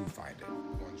to find it.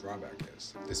 One drawback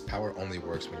is, this power only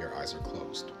works when your eyes are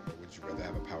closed. Or would you rather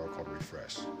have a power called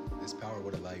Refresh? This power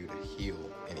would allow you to heal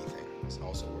anything. This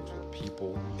also works with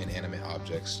people, inanimate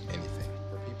objects, anything.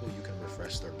 You can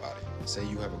refresh their body. Say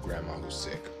you have a grandma who's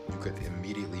sick. You could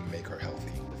immediately make her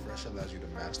healthy. Refresh allows you to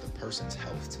match the person's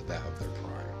health to that of their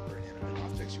prime. For inanimate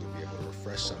objects, you would be able to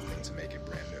refresh something to make it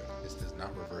brand new. This does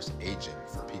not reverse aging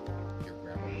for people. Your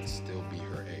grandma would still be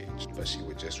her age, but she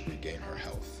would just regain her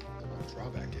health. The one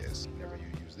drawback is, whenever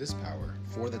you use this power,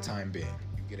 for the time being,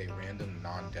 you get a random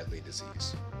non-deadly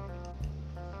disease.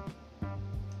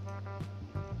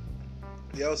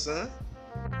 Yo, son.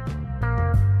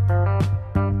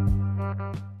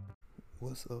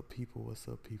 What's up, people?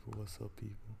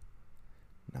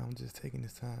 Now I'm just taking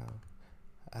this time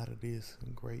out of this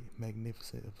great,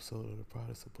 magnificent episode of the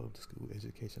Protestant Public School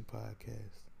Education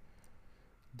Podcast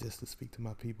just to speak to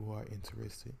my people who are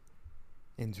interested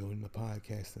in joining the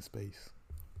podcasting space.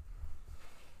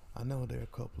 I know there are a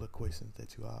couple of questions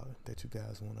that you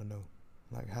guys want to know,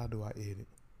 like how do I edit?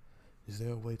 Is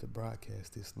there a way to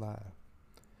broadcast this live?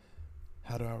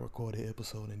 How do I record an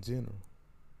episode in general?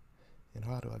 And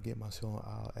how do I get my show on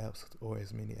all apps or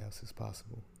as many apps as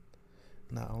possible?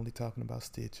 Not only talking about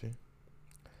Stitcher,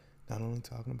 not only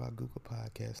talking about Google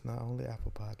Podcasts, not only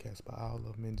Apple Podcasts, but all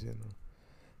of them in general.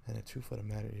 And the truth of the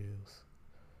matter is,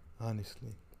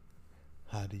 honestly,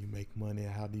 how do you make money?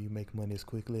 How do you make money as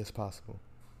quickly as possible?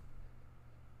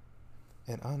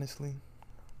 And honestly,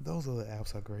 those other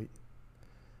apps are great.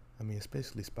 I mean,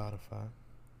 especially Spotify.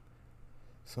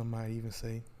 Some might even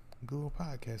say Google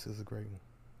Podcasts is a great one.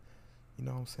 You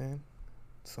know what I'm saying?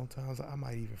 Sometimes I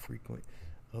might even frequent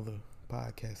other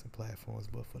podcasting platforms,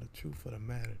 but for the truth of the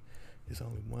matter, there's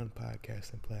only one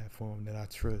podcasting platform that I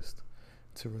trust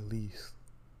to release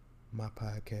my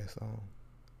podcast on,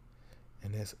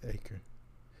 and that's Anchor.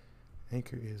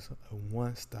 Anchor is a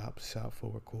one-stop shop for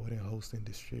recording, hosting,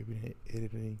 distributing,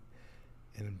 editing,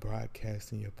 and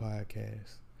broadcasting your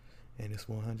podcast, and it's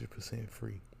 100%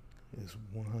 free. It's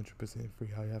 100%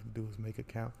 free. All you have to do is make an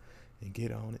account and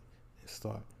get on it and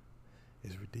start.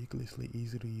 It's ridiculously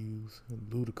easy to use,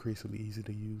 ludicrously easy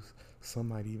to use. Some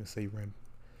might even say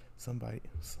somebody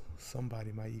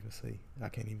might even say, I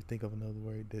can't even think of another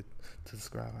word to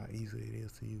describe how easy it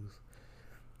is to use.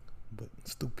 But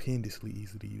stupendously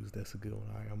easy to use. That's a good one.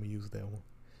 All right, I'm going to use that one.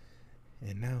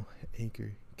 And now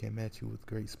Anchor can match you with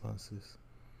great sponsors.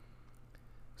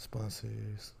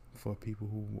 Sponsors for people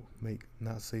who make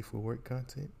not safe for work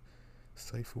content,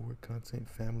 safe for work content,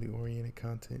 family oriented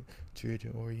content,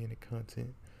 children oriented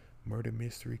content, murder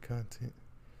mystery content,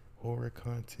 horror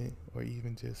content, or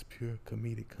even just pure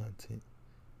comedic content,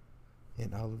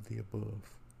 and all of the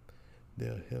above.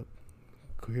 They'll help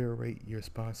curate your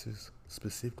sponsors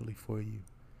specifically for you.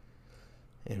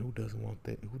 And who doesn't want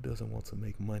that? Who doesn't want to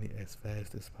make money as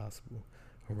fast as possible,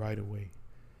 right away?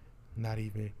 Not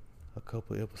even a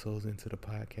couple episodes into the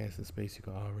podcasting space, you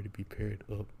can already be paired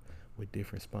up with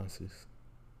different sponsors.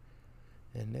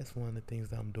 And that's one of the things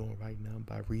that I'm doing right now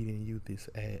by reading you this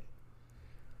ad.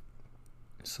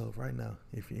 So right now,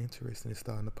 if you're interested in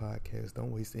starting a podcast,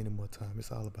 don't waste any more time.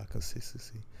 It's all about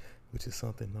consistency, which is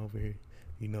something over here.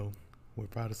 You know, we're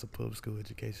products of public school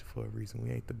education for a reason.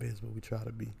 We ain't the best, but we try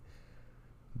to be.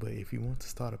 But if you want to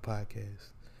start a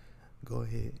podcast, go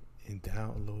ahead and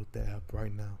download the app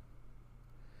right now.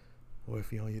 Or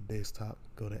if you're on your desktop,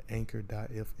 go to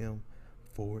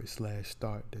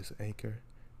anchor.fm/start. That's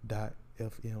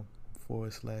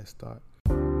anchor.fm/start.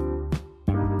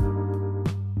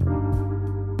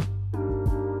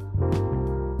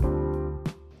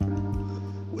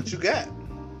 What you got?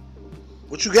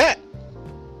 What you got?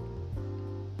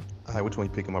 Alright, which one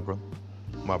you picking, my brother?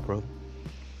 My brother?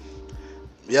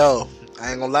 Yo,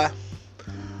 I ain't gonna lie.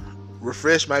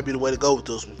 Refresh might be the way to go with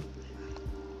this one.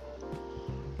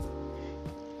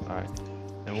 Alright.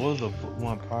 And what was the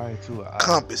one prior to it?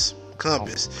 Compass.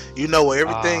 You know where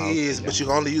everything is, but you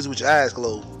can only use it with your eyes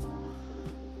closed.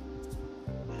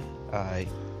 Alright.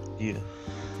 Yeah.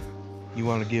 You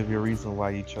want to give your reason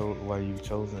why you've chosen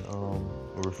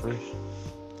Refresh?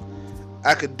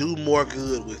 I could do more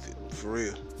good with it, for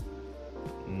real.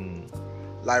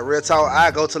 Like real talk, I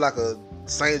go to like a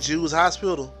St. Jude's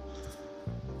hospital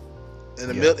in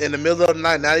the middle of the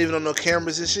night, not even on no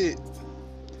cameras and shit,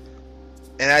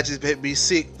 and I just be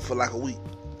sick for like a week.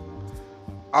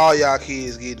 All y'all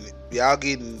kids getting it. Y'all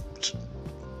getting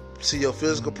see your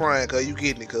physical prime, cause you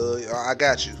getting it, cause I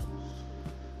got you.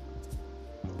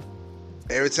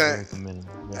 Every time.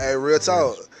 Hey, real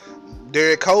talk.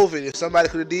 During COVID, if somebody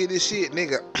could have did this shit,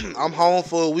 nigga, I'm home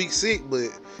for a week sick,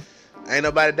 but ain't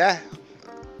nobody die.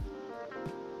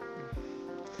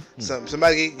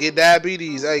 Somebody get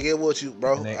diabetes. Hey, get what you,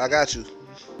 bro? I got you.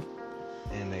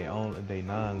 And they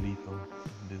non-lethal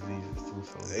diseases too.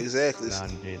 So exactly.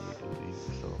 Non-deadly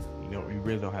diseases. So you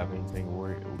really don't have anything to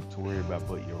worry about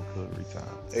but your recovery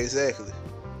time. Exactly.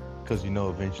 Because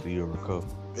eventually you'll recover.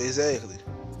 Exactly.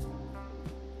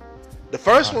 The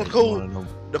first one cool.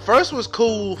 The first one's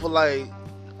cool for like,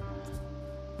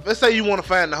 let's say you want to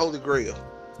find the Holy Grail.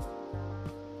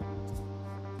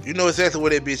 You know exactly where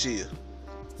that bitch is,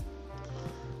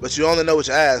 but you only know with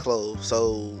your eyes closed.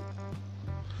 So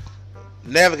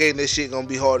navigating this shit gonna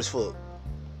be hard as fuck.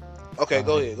 Okay,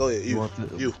 go ahead. You.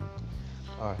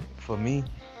 All right. For me,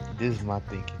 this is my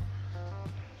thinking.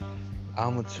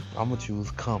 I'm gonna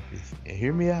choose Compass, and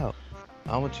hear me out.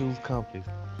 I'm gonna choose Compass.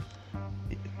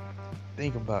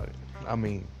 Think about it. I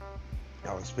mean,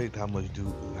 I respect how much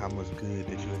good that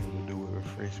you're able to do with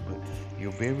Refresh, but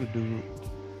you'll be able to do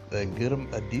a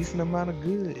decent amount of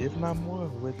good, if not more,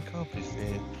 with Compass.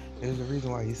 And there's a reason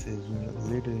why he says you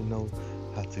literally know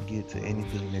how to get to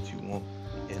anything that you want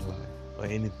in life, or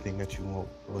anything that you want,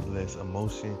 whether that's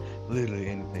emotion, literally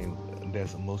anything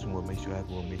that's emotion, what makes you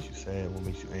happy, what makes you sad, what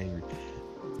makes you angry.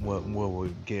 what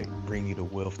would bring you to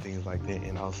wealth, things like that,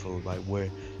 and also like where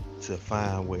to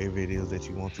find wherever it is that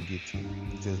you want to get to,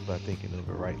 just by thinking of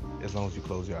it, right? As long as you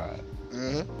close your eyes.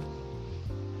 Mm-hmm.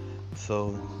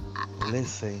 So let's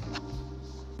say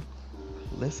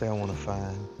I want to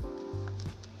find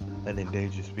an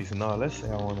endangered species. No, let's say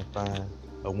I want to find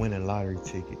a winning lottery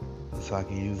ticket, so I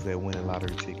can use that winning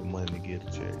lottery ticket money to give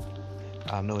to charity.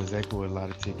 I know exactly what a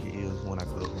lottery ticket is when I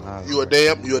close my eyes. You a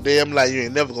damn lie. You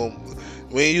ain't never gonna.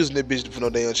 We ain't using that bitch for no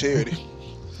damn charity.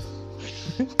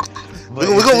 we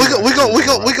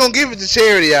gonna give it to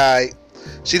charity, alright.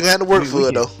 She gonna have to work for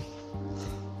it though.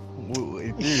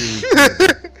 In theory,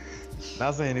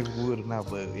 not saying if we would or not,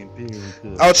 but in theory we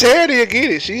could. Oh, charity will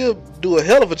get it. She'll do a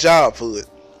hell of a job for it.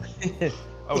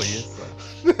 Oh yes, sir.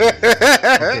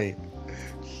 Okay,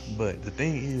 but the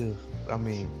thing is, I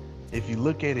mean, if you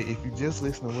look at it, if you just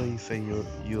listen to what he say,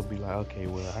 you'll be like, okay,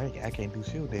 well, I can't do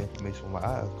shit with the information when my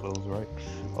eyes closed, right?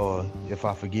 Or if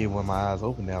I forget when my eyes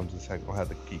open, then I'm just gonna have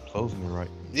to keep closing it, right?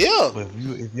 Yeah. But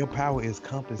if your power is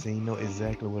compass and you know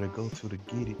exactly where to go to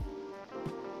get it,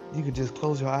 you can just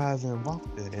close your eyes and walk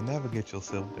there and navigate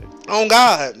yourself there. Oh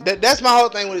God, that's my whole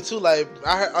thing with it too. Like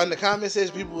I heard on the comment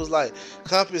section, people was like,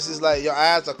 compass is like your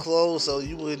eyes are closed, so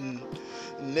you wouldn't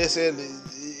necessarily.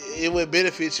 It would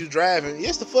benefit you driving.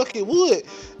 Yes, the fuck it would.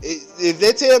 If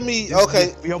they tell me,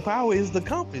 okay, your power is the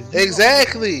compass.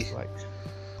 Exactly. Like,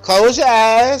 close your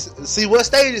eyes, see what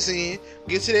state it's in,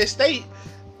 get to that state.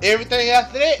 Everything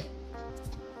after that,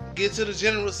 get to the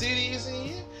general city it's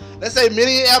in. Let's say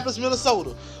Minneapolis,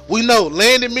 Minnesota. We know,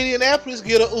 land in Minneapolis,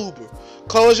 get an Uber.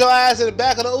 Close your eyes in the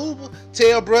back of the Uber,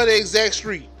 tell bro the exact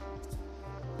street.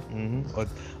 Mm-hmm.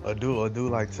 Or do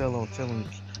like tell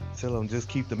them just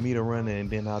keep the meter running, and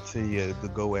then I'll tell you to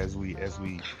go as we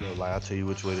go. Like I'll tell you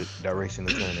which way the direction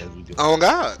to turn as we go. Oh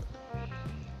God!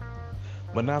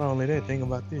 But not only that, think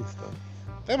about this though.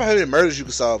 Think about how many murders you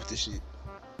can solve with this shit.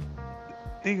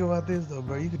 Think about this though,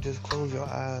 bro. You could just close your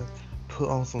eyes, put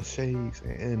on some shades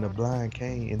and a blind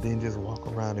cane, and then just walk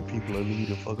around and people will leave you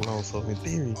the fuck alone. So in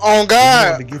theory, oh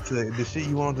God, to get to the shit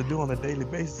you want to do on a daily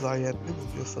basis, all you have to do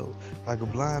is just so like a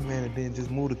blind man, and then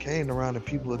just move the cane around and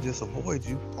people will just avoid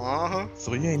you.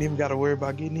 So you ain't even got to worry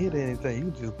about getting hit or anything.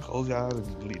 You just close your eyes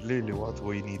and literally walk to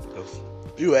where you need to go.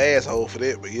 You an asshole for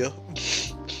that, but yeah.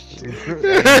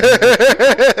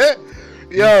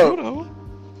 Yo.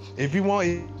 If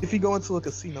you go into a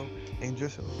casino and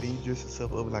dress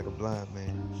yourself up like a blind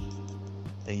man,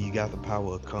 and you got the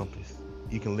power of compass,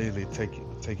 you can literally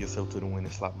take yourself to the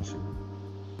winning slot machine.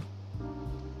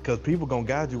 Cause people gonna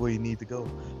guide you where you need to go.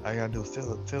 All you gotta do is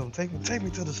tell them, take me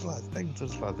to the slots. Take me to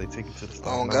the slots. They take you to the slots.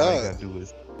 Oh God! All you gotta do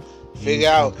is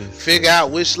figure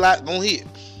out which slot gonna hit.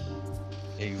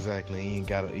 Exactly.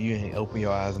 You ain't open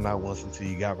your eyes not once until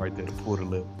you got right there to pull the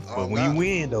lever. Oh, but when you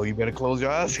win though, you better close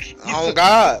your eyes. Oh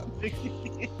God.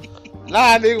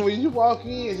 Nah, nigga, when you walk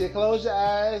in, just close your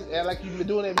eyes and like you've been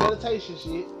doing that meditation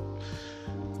shit.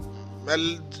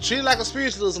 Treat it like a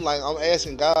spiritualism, like I'm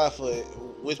asking God for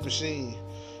which machine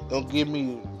don't give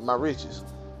me my riches.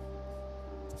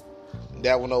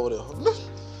 That one over there.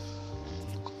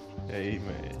 Hey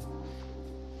man.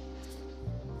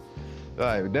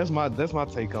 Alright, that's my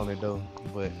take on it though.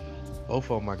 But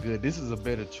both of them are good. This is a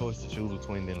better choice to choose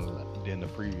between than the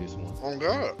previous one. Oh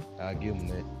God. I'll give them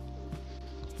that.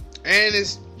 And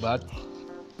it's. But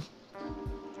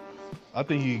I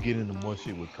think you can get into more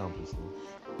shit with compass.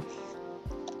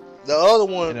 The other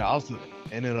one.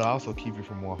 And it'll also keep you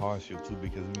from more hardship too,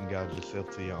 because you can guide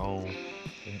yourself to your own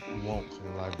wants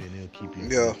in life, and it'll keep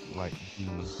you like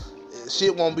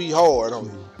shit won't be hard on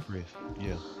you.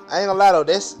 Yeah. I ain't gonna lie though,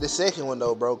 that's the second one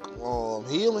though, bro.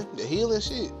 The healing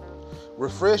shit,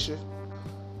 refresher.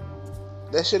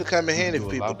 That shit'll come in handy for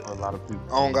people. A lot of people.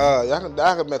 Oh God,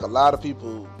 I can make a lot of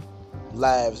people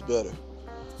lives better.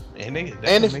 And they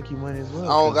can make you money as well.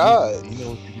 Oh God,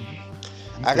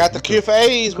 I got the cure for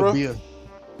AIDS, bro.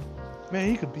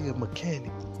 You could be a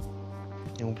mechanic,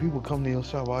 and when people come to your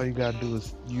shop, all you gotta do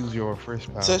is use your refresh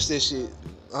power. Touch this shit.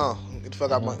 Get the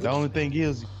fuck out my. The only thing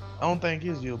is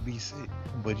you'll be sick,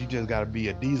 but you just gotta be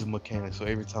a diesel mechanic. So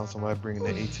every time somebody bringing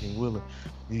that 18-wheeler,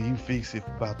 you fix it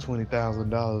for about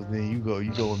 $20,000. Then you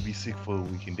go and be sick for a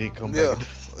week, and then come back.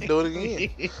 Do it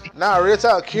again. Nah, real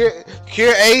talk. Cure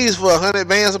AIDS for 100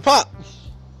 bands a pop.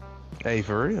 Hey,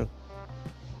 for real.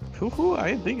 Cool. I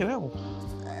didn't think of that one.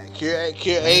 Cure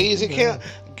AIDS and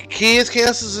kids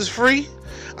cancers is free.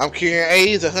 I'm curing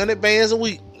AIDS 100 bands a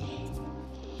week.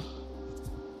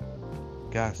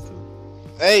 Got to.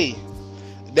 Hey,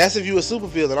 that's if you a super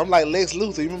villain. I'm like Lex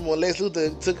Luthor. You remember when Lex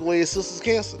Luthor took away his sister's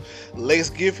cancer?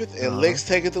 Lex giveth and Lex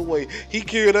taketh away. He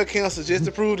cured her cancer just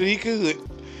to prove that he could.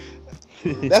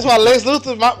 That's why Lex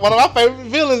Luthor, one of my favorite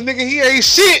villains, nigga. He ain't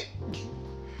shit.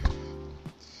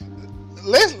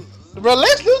 Lex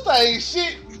Luthor ain't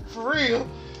shit for real.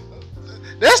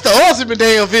 That's the ultimate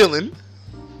damn villain.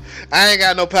 I ain't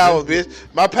got no power, bitch.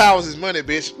 My powers is money,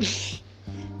 bitch.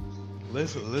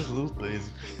 Lex Luthor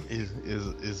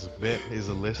is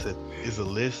a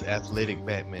less athletic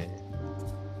Batman.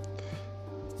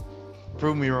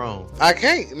 Prove me wrong. I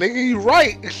can't, nigga. You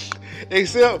right.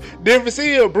 Except difference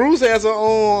here, Bruce has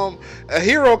a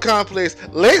hero complex.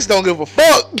 Lex don't give a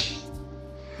fuck.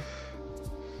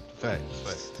 Fact.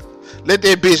 Let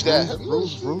that bitch die.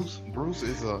 Bruce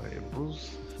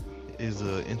is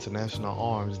a international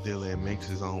arms dealer and makes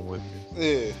his own weapons.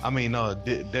 Yeah. I mean, no,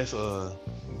 that's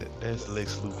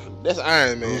Lex Luthor. That's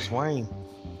Iron Man. Bruce Wayne.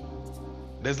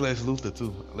 That's Lex Luthor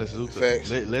too. Lex Luthor. Facts.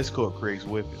 Lex Corp creates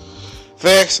weapons.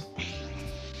 Facts.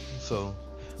 So,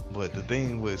 but the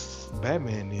thing with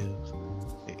Batman is,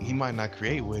 he might not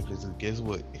create weapons. Guess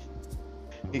what?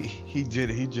 He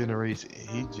generates.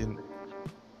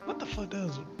 What the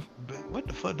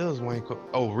fuck does Wayne Corp?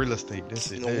 Oh, real estate.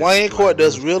 That's it. Wayne Corp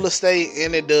does real estate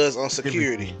and it does on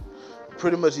security.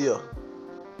 Pretty much, yeah.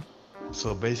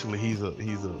 So basically, he's a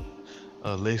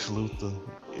Lex Luthor.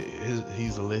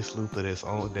 He's a Lex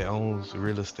Luthor that owns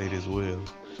real estate as well.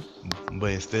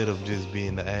 But instead of just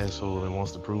being the asshole and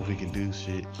wants to prove he can do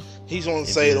shit, he's wants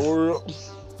to save the world.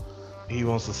 He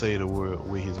wants to save the world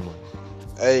with his money.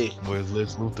 Hey. Whereas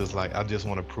Lex Luthor's like, I just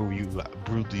want to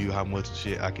prove to you how much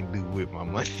shit I can do with my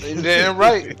money. Damn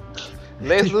right.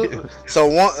 Lex Luthor. So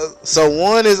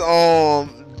one is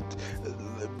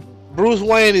Bruce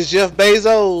Wayne is Jeff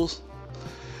Bezos,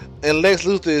 and Lex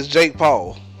Luthor is Jake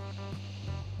Paul.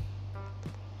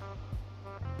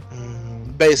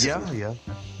 Basically.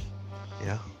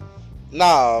 Yeah.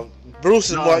 Nah, Bruce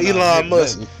is more Elon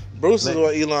Musk. Bruce is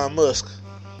more Elon Musk.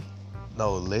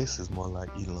 No, Lex is more like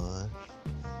Elon.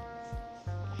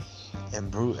 And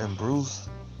Bruce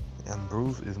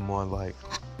is more like,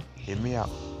 hear me out.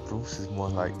 Bruce is more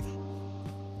like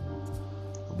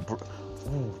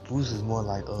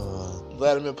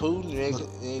Vladimir Putin. You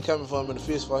ain't coming for him in a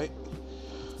fist fight.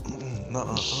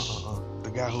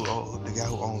 The guy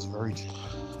who owns Virgin.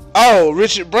 Oh,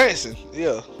 Richard Branson.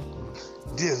 Yeah.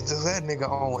 Does that nigga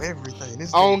own everything?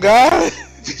 On God.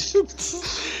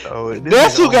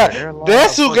 That's who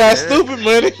got stupid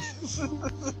money.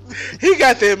 He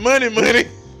got that money.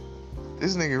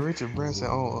 This nigga Richard Branson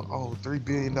own $3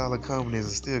 billion companies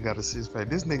and still got a six pack.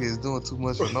 This nigga is doing too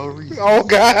much for no reason. Oh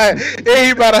God, he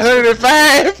about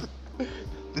 105.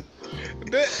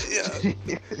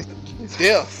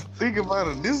 Death. Think about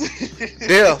it.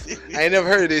 Death. I ain't never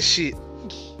heard of this shit.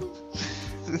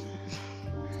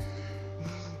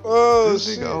 Oh, this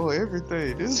nigga own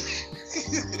everything.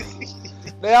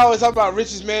 They always talk about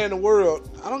richest man in the world.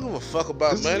 I don't give a fuck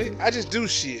about money. I just do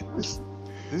shit. This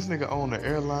nigga own an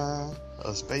airline,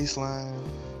 a space line,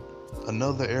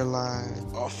 another airline,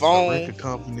 a phone, a record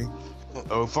company,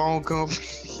 a phone company.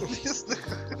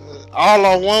 All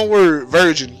on one word,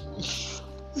 Virgin.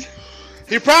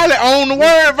 He probably owned the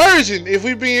word Virgin if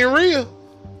we being real.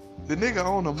 The nigga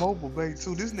own a mobile bank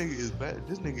too. This nigga is bad.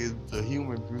 This nigga is the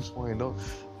human Bruce Wayne. Though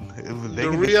they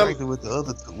can distract it with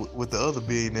the other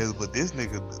billionaires, but this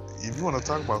nigga, if you want to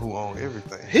talk about who owns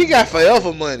everything, he got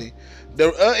forever money.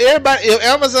 Everybody, if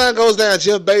Amazon goes down,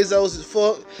 Jeff Bezos is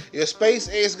fucked. If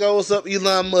SpaceX goes up,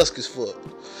 Elon Musk is fucked.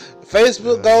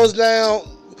 Facebook goes down,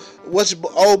 what's your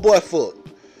old boy fucked?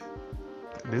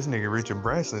 This nigga Richard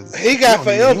Branson, he got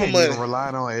forever money.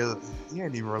 He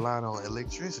ain't even relying on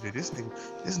electricity. This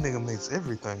nigga makes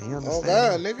everything. You understand?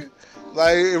 Oh God, nigga.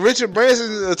 Like Richard Branson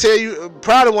will tell you,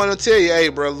 probably want to tell you, hey,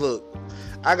 bro, look,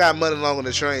 I got money longer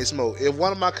than train smoke. If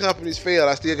one of my companies failed,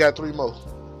 I still got 3 more.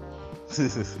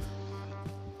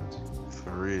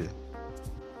 For real.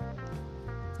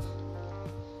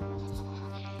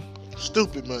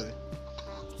 Stupid money.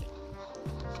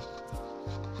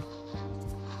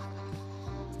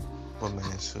 Well,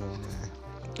 man, sure, man.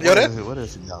 What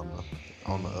else you got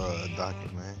on the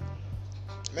docket, man?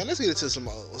 Man, let's get into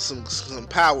some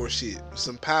power shit.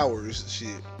 Some powers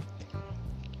shit.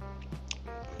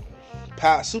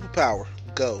 Superpower.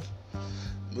 Go.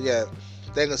 We got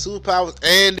thinking superpowers,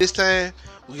 and this time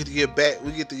we get to get back.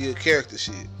 We get to get character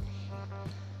shit.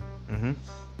 Mhm.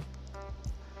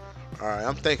 All right,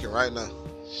 I'm thinking right now.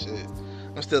 Shit,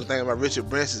 I'm still thinking about Richard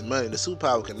Branson's money. The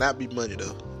superpower cannot be money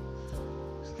though.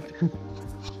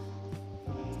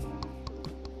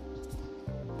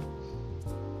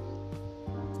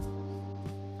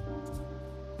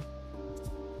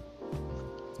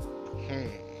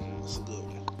 That's a good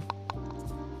one.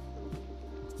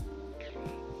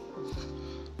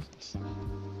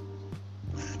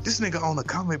 This nigga own a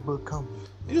comic book company.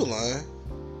 You lying?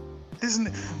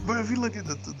 But if you look at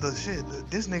the shit,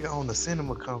 this nigga own a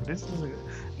cinema company. This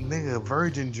nigga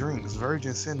Virgin Drinks,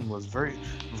 Virgin Cinemas,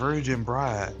 Virgin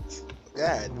Brides,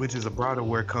 God, which is a bridal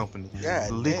wear company.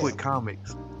 God, Liquid damn.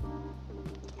 Comics.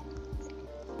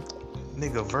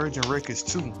 Nigga Virgin Records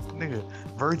 2. Nigga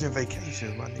Virgin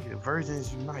Vacations, my nigga.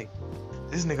 Virgins Unite.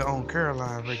 This nigga own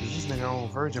Caroline Records. This nigga own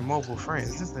Virgin Mobile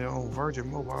France. This nigga own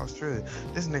Virgin Mobile Australia.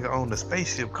 This nigga own the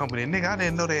Spaceship Company. Nigga, I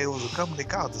didn't know that it was a company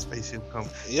called the Spaceship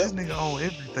Company. Yep. This nigga own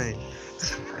everything.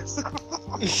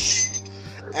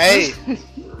 Hey.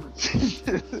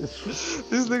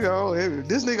 This nigga own everything.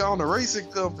 This nigga own the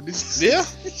racing company. Yeah.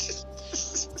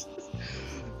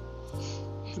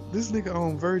 This nigga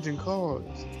own Virgin Cars.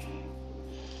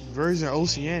 Virgin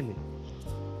Oceanic.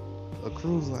 A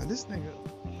cruise line. This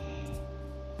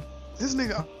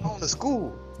nigga own the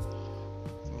school.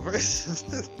 His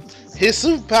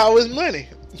superpower is money.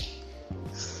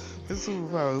 His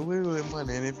superpower is literally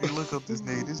money. And if you look up this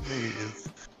nigga is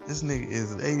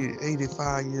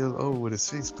 85 years old with a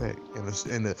 6-pack and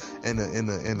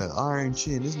a iron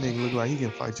chin. This nigga look like he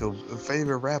can fight your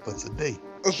favorite rapper today.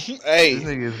 Hey. This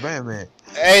nigga is Batman.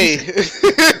 Hey.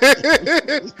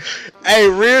 Hey,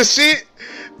 real shit.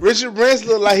 Richard Branson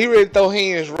look like he ready to throw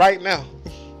hands right now.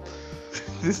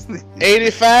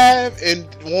 85 and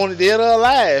wanted dead or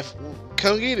alive.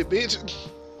 Come get it, bitch.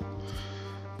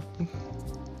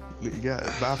 You got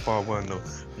by far one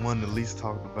of the least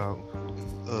talked about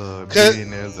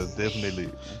billionaires are definitely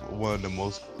one of the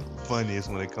most funniest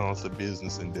when it comes to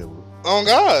business endeavor. Oh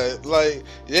God, like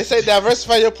they say,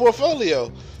 diversify your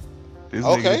portfolio. This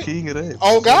Okay. nigga the king of that.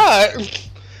 Oh God,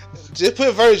 just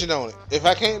put Virgin on it. If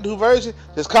I can't do Virgin,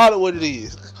 just call it what it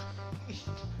is.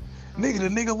 Nigga, the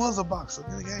nigga was a boxer.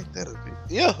 Nigga ain't that a bit.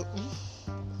 Yeah.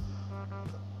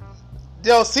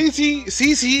 Yo,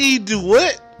 CTE do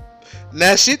what?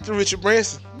 Now shit to Richard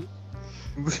Branson.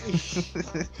 This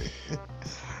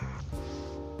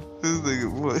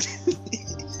nigga what?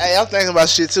 Hey, I'm thinking about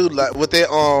shit too, like with that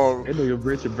That nigga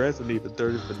Richard Branson need the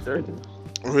 30 for 30.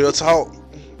 real talk.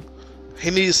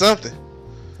 He needs something.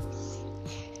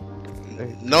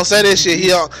 Hey. Don't say that shit.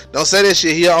 Don't say that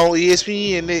shit. He on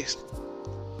ESPN next.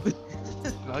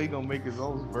 Now he gonna make his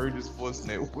own Virgin Sports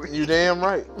Network. You damn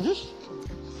right. Look,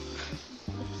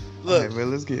 Alright, man,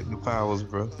 let's get into powers,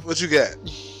 bro. what you got?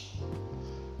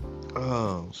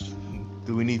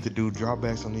 Do we need to do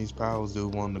drawbacks on these powers? Do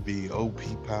we want to be OP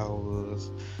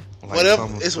powers? Like Whatever-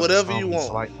 it's whatever you want.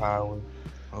 Slight power.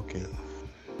 Okay.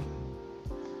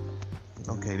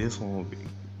 Okay, this one will be.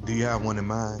 Do you have one in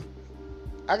mind?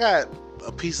 I got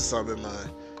a piece of something in mind.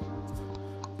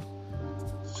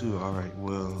 Sure. All right.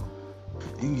 Well,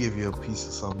 you can give you a piece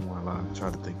of something while I try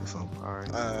to think of something. All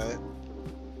right. Alright.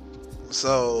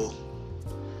 So,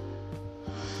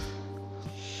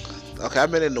 okay, I've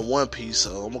been in the One Piece,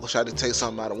 so I'm gonna try to take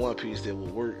something out of One Piece that will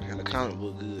work in the comic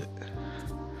book good.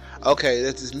 Okay,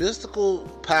 there's this mystical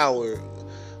power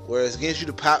where it gives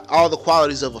you all the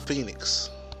qualities of a phoenix.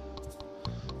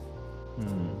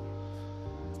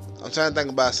 I'm trying to think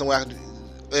about some way I can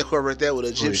incorporate that with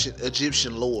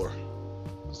Egyptian lore.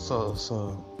 So,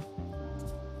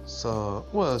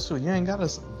 well, so you ain't gotta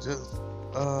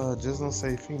just don't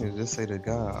say Phoenix, just say the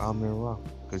god Amun-Ra,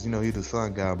 because you know he's the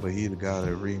sun god, but he's the god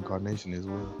of reincarnation as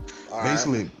well. All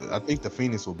Basically, right. I think the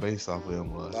Phoenix was based off of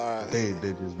him. Right.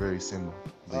 They're just very similar.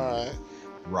 Alright.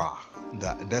 Ra,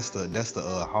 that's the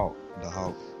hawk, the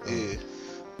hawk. Yeah.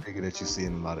 Figure that you see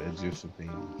in a lot of Egyptian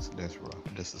things. That's Ra.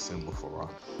 That's the symbol for Ra.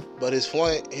 But his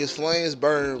flames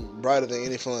burn brighter than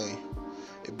any flame.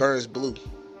 It burns blue.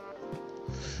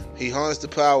 He harnessed the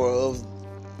power of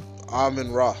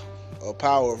Amun-Ra, or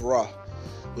power of Ra,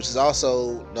 which is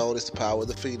also known as the power of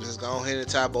the Phoenix. Let's go ahead and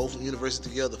tie both universes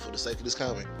together for the sake of this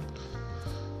comic.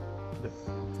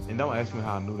 And don't ask me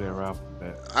how I knew that right off the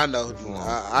bat. I know,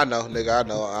 I know, nigga.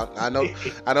 I know.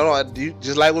 You,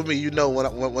 just like with me, you know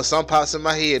when something pops in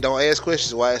my head, don't ask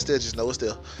questions. Why it's there, just know it's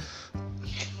there.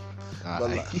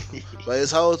 But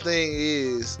his whole thing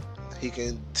is he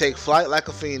can take flight like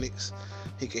a phoenix.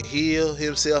 He can heal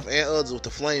himself and others with the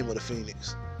flame of the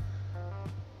phoenix.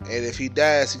 And if he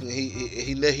dies,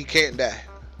 he can't die.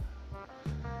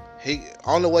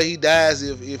 Only way he dies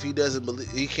if he doesn't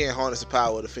believe, he can't harness the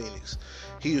power of the phoenix.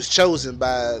 He was chosen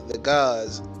by the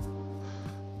gods.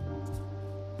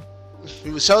 He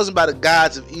was chosen by the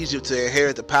gods of Egypt to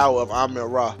inherit the power of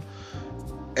Amun-Ra,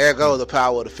 ergo the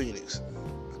power of the phoenix.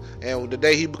 And the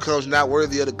day he becomes not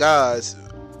worthy of the gods,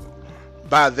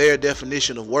 by their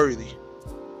definition of worthy,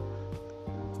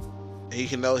 he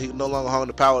can no longer harness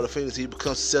the power of the phoenix. He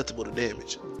becomes susceptible to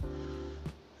damage.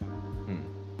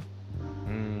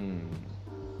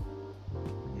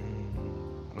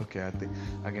 Okay, I think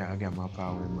I got my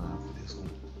power in mind for this one.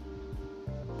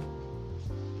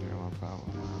 I got my power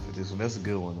in mind for this one. That's a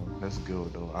good one though. That's a good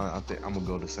one though. I think I'm gonna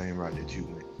go the same route that you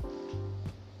went.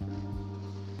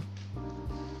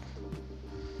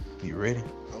 You ready?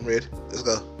 I'm ready. Let's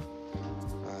go.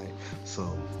 Alright. So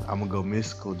I'm gonna go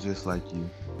mystical just like you.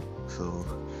 So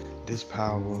this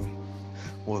power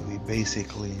will be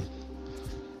basically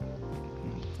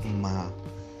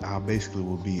I basically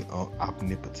will be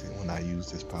omnipotent when I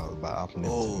use this power. By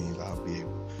omnipotent means I'll be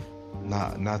able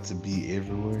not to be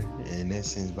everywhere in that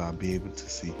sense, but I'll be able to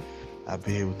see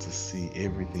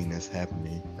everything that's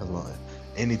happening,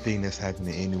 anything that's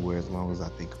happening anywhere, as long as I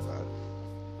think about it.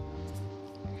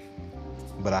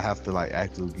 But I have to like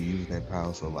actively use that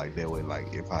power, so like that way,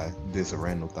 like if there's a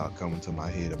random thought coming to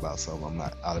my head about something, I'm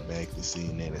not automatically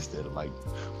seeing that instead of like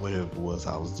whatever it was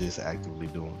I was just actively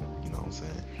doing. You know what I'm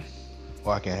saying?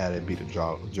 Or I can have that be the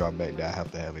drawback that I have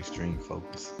to have extreme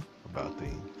focus about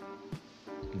things.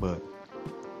 But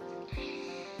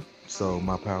so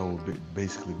my power will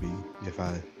basically be if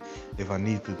I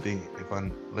need to think,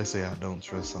 let's say I don't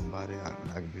trust somebody, I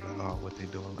can be like, oh, what they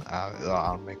doing?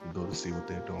 I'll make them go to see what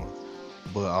they're doing.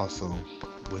 But also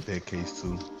with that case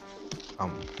too,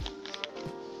 I'm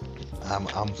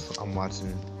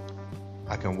watching.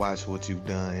 I can watch what you've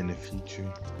done in the future.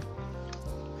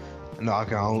 No, I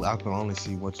can only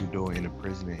see what you're doing in the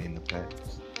present and in the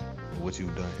past. What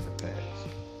you've done in the past.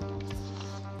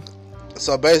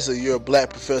 So basically, you're a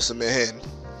black Professor Manhattan.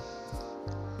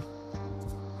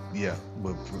 Yeah,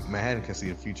 but Manhattan can see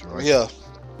the future, right? Yeah.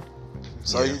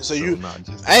 So you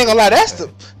I ain't gonna lie, that's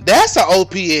an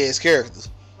OP ass character.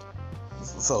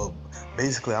 So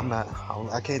basically,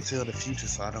 I can't tell the future,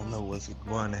 so I don't know what's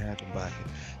going to happen. But I can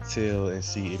tell and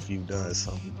see if you've done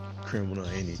something criminal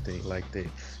or anything like that.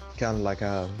 Kind of like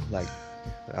how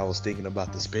I was thinking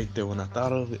about the Spectre when I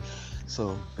thought of it.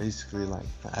 So basically, like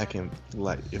I can,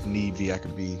 like if need be, I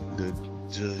could be the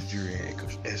judge, jury,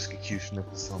 and executioner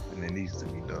for something that needs to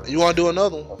be done. You want to do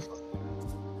another one?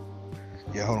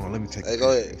 Yeah, hold on. Let me take. Hey,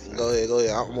 go ahead.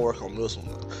 I'm gonna work on this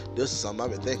one. This is something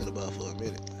I've been thinking about for a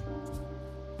minute.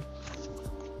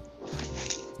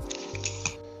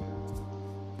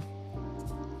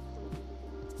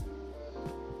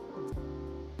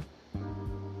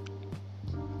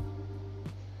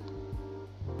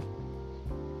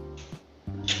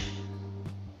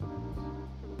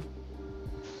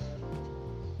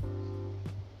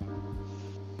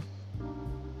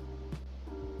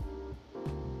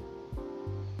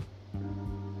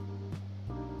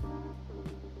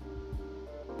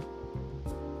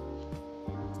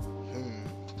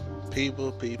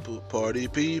 People, party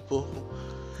people.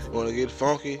 You wanna get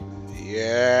funky?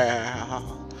 Yeah.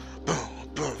 Boom,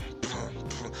 boom, boom,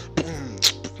 boom,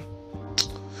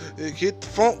 boom. Get the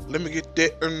funk. Let me get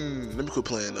that. Let me quit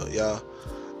playing though, y'all.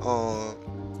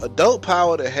 A dope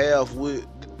power to have with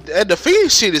that defeating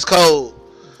shit is cold.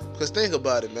 Cause think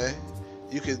about it, man.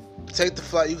 You can take the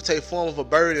fly. You can take form of a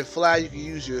bird and fly. You can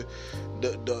use your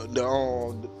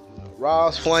the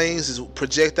Ra's flames as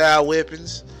projectile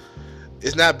weapons.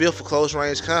 It's not built for close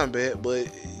range combat, but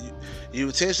you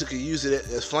potentially can use it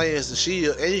as flames and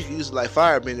shield, and you can use it like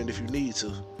firebending if you need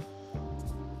to.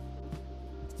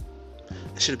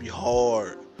 It should be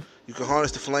hard. You can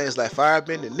harness the flames like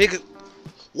firebending, nigga.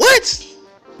 What?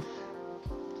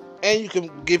 And you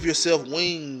can give yourself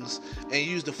wings and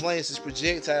use the flames as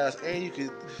projectiles, and you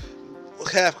can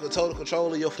have total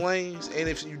control of your flames. And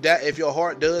if you die, if your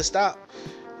heart does stop,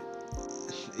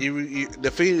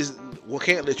 the fiend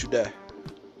can't let you die.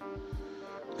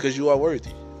 Because you are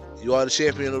worthy. You are the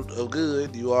champion of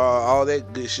good. You are all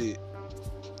that good shit. You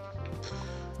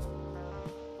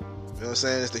know what I'm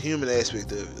saying? It's the human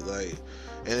aspect of it. Like,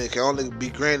 and it can only be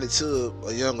granted to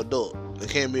a young adult.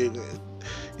 It can't be.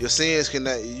 Your sins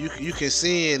cannot. You can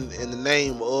sin in the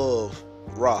name of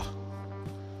Ra.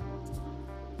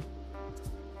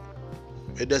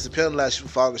 It doesn't penalize you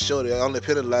for falling short. It only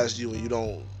penalizes you when you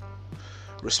don't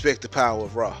respect the power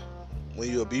of Ra. When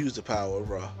you abuse the power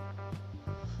of Ra.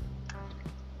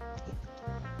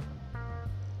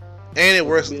 And it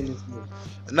works.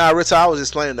 Nah, Rich, I was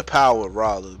explaining the power of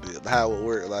Ra a little bit, how it would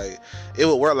work. Like, it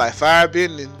would work like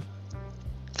firebending,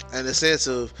 in the sense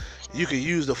of you can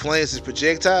use the flames as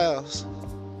projectiles.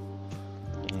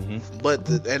 Mm-hmm. But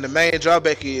the main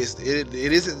drawback is it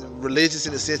isn't religious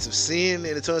in the sense of sin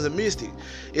in the terms of mystic.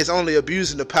 It's only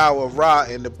abusing the power of Ra,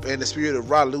 and the spirit of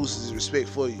Ra loses his respect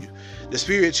for you. The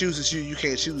spirit chooses you. You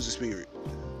can't choose the spirit.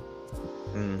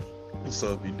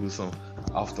 So if you do some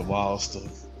off the wall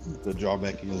stuff, the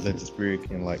drawback is that the spirit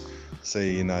can, like,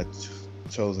 say you're not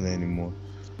chosen anymore.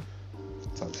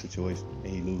 type situation,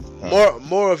 and he loses.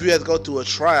 More if you have to go through a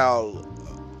trial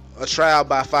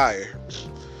by fire.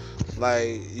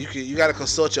 Like you got to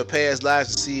consult your past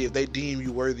lives to see if they deem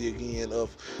you worthy again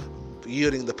of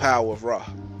yielding the power of Ra,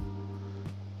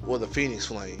 or the Phoenix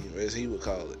Flame, as he would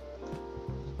call it.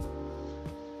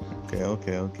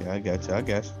 Okay. I got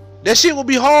you. That shit will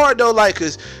be hard though, like,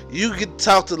 cause you get to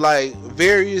talk to like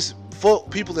various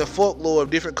people in folklore of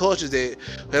different cultures that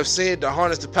have said to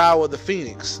harness the power of the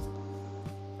Phoenix.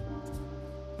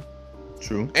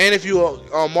 True. And if you're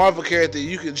a Marvel character,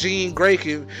 Jean Grey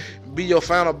can be your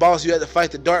final boss. You have to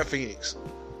fight the Dark Phoenix.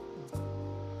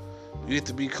 You get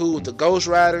to be cool with the Ghost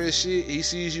Rider and shit. He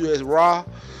sees you as Ra.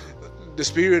 The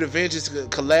Spirit of Vengeance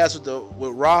collapse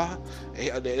with Ra.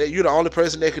 And you're the only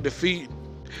person that can defeat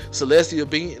celestial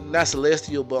not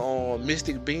celestial, but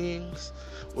mystic beings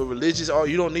with religious.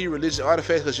 You don't need religious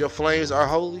artifacts because your flames are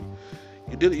holy.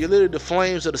 You're literally the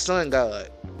flames of the sun god,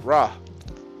 Ra.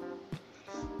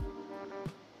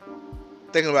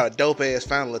 Thinking about a dope ass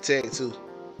final attack too.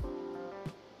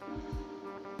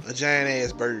 A giant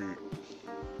ass bird.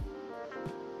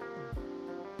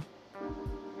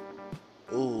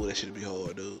 Ooh, that should be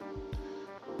hard, dude.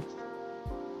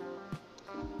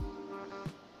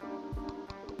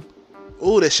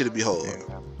 Ooh, that should be hard.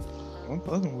 Yeah, I'm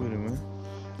fucking with it, man.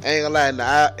 I ain't gonna lie,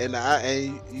 and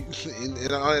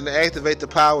to activate the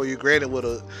power, you're granted with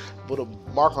a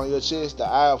mark on your chest, the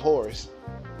Eye of Horus.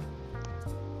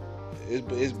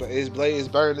 Its blade is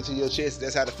burned into your chest.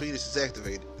 That's how the Phoenix is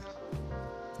activated.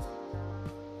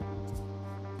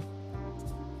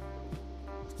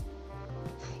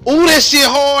 Ooh, that shit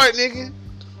hard, nigga.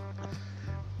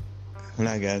 And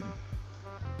I got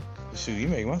shoot. You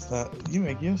make my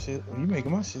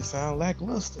shit sound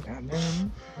lackluster.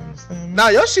 Goddamn, understand me? Nah,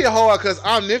 your shit hard because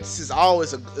Omnipotence is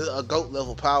always a GOAT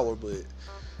level power, but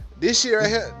this shit right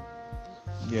here.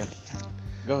 Yeah.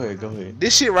 Go ahead.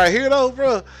 This shit right here though,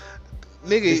 bro.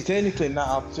 Nigga, it's technically not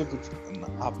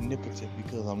omnipotent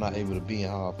because I'm not able to be in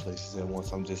all places at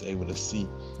once. I'm just able to see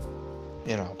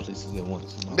in all places at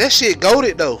once. You know? That shit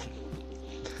goated though.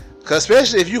 Cause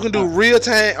especially if you can do real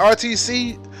time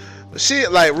RTC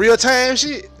shit, like real time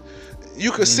shit,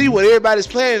 you can see what everybody's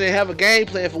planning and have a game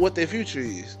plan for what their future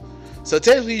is. So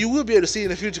technically, you will be able to see in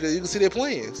the future because you can see their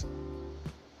plans,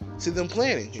 see them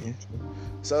planning. Yeah.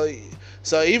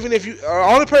 So even if the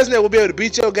only person that will be able to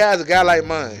beat your guy is a guy like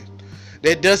mine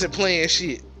that doesn't plan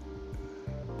shit.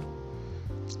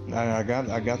 I got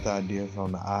the idea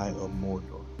from the Eye of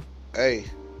Mordor. Hey,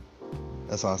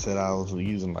 that's why I said I was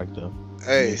using like the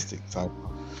mystic type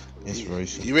of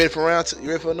inspiration. You ready for round two? You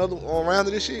ready for another round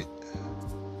of this shit?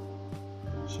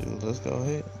 Shoot, let's go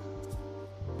ahead.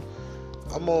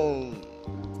 I'm on.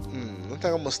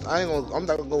 I'm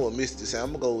not gonna go with mystic.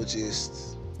 I'm gonna go with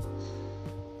just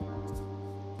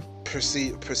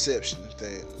perception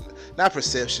thing. Not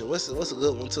perception. What's a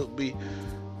good one to be?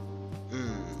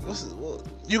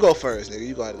 You go first, nigga.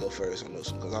 You gotta go first on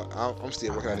this one because I'm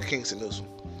still working out the kinks in this one.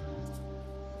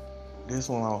 This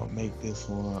one I would make this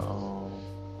one.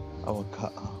 I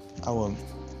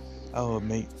would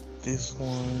make this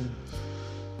one.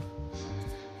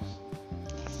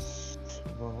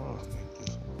 What would I make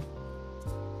this one?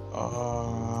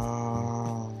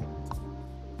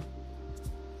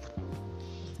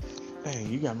 Hey,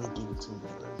 you got me thinking too,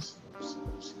 Let me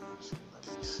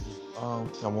see.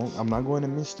 I'm not going to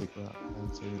Mystic route. I'll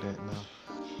tell you that now.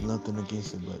 Nothing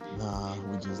against it, but nah,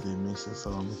 we just did Mystic,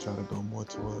 so I'm gonna try to go more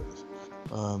towards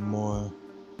more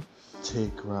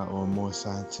tech route or more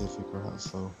scientific route.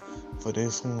 So for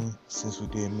this one, since we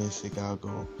did Mystic, I'll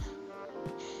go.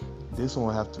 This one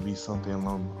will have to be something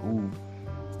along.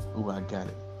 Ooh, I got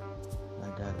it.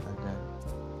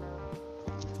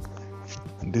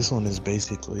 This one is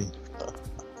basically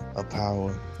a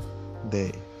power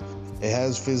that it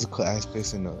has physical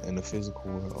aspects in the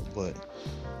physical world, but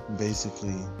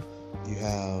basically you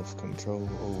have control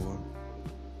over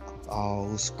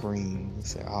all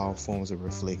screens and all forms of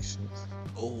reflections.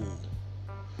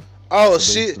 Oh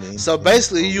shit! So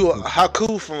basically, you are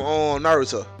Haku from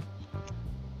Naruto.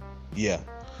 Yeah.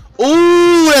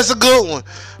 Ooh, that's a good one.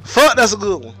 Fuck, that's a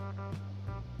good one.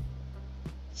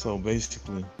 So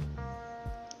basically,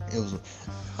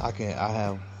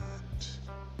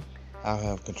 I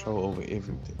have control over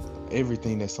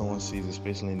everything that someone sees,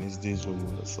 especially in this digital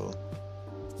world. So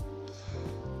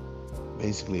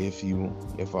basically, if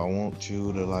I want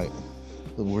you to like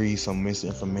read some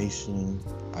misinformation,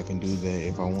 I can do that.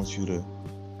 If I want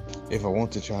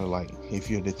to try to like, if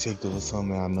you're a detective or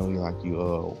something, I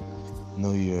know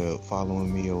know you're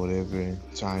following me or whatever, and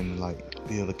trying to like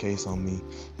build a case on me.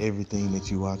 Everything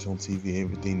that you watch on TV,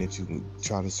 everything that you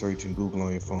try to search and Google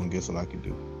on your phone, guess what I can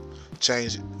do?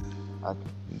 Change it.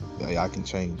 I can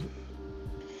change it.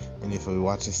 And if we're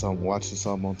watching something on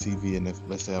TV, and if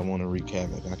let's say I want to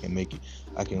recap it, I can make it.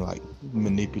 I can like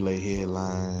manipulate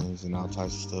headlines and all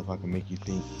types of stuff. I can make you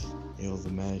think it was a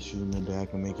mass shooting, and I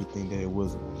can make you think that it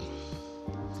wasn't.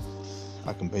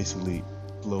 I can basically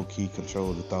low key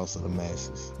control the thoughts of the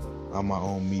masses. I'm my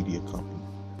own media company.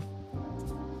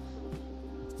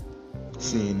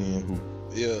 CNN, who?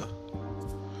 Yeah.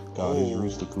 God is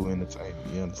Rooster Cool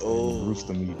Entertainment. You understand?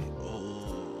 Rooster Media.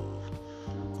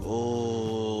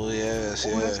 Oh, yes.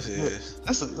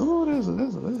 That's a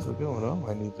good one. I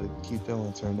might need to keep that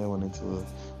one, turn that one into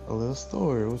a little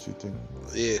story. What you think?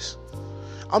 Yes.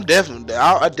 I definitely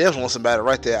want somebody to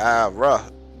write that Raw,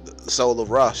 Soul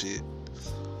of Raw shit.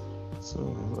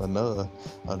 So another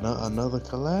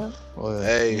collab? Or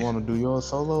hey, you want to do your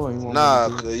solo? Or you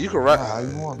want you can write. How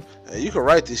you want? You can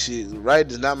write this shit.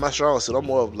 Writing is not my strong suit. I'm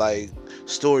more of like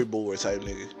storyboard type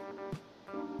nigga.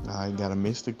 I got a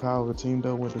mystic power teamed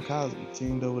up with a cosmic,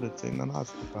 teamed up with a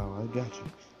technological power. I got you.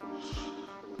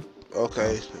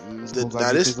 Okay.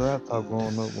 Now this laptop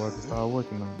going up where I can start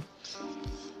working on it.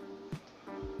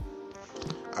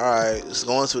 Alright, let's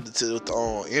go into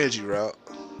the energy route.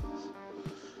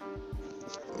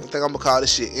 I think I'm gonna call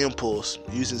this shit Impulse,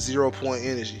 using 0 point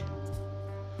energy.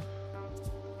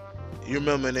 You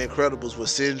remember in The Incredibles where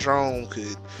Syndrome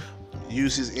could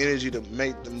use his energy to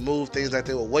make them move things like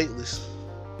they were weightless?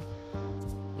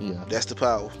 Yeah. That's the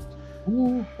power.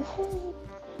 Ooh.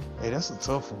 Hey, that's a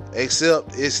tough one.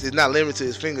 Except it's not limited to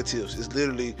his fingertips. It's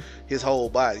literally his whole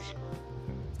body.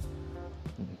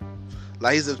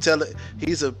 Like he's a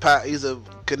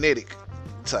kinetic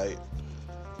type.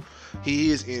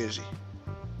 He is energy.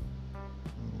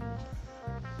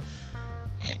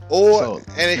 And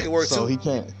it can work too. So he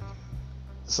can't.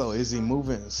 So is he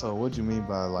moving? So what do you mean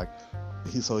by like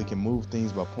he can move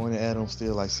things by pointing at him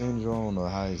still like Syndrome, or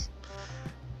how is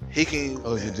he can?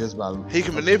 Or is it just by he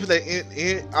can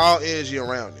manipulate all energy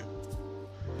around him?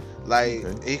 Like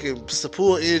he can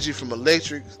pull energy from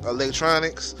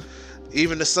electronics,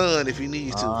 even the sun if he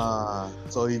needs to.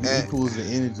 So he pulls the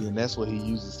energy, and that's what he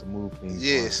uses to move things.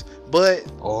 Yes, but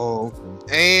okay.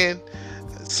 And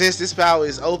since this power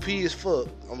is OP as fuck,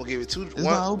 I'm gonna give it two. It's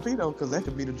not OP though, because that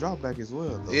could be the drawback as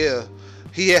well. Though. Yeah,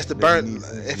 he has to burn.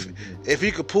 If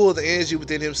he could pull the energy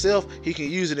within himself, he can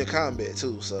use it in combat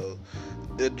too. So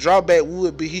the drawback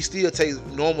would be he still takes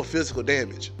normal physical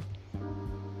damage.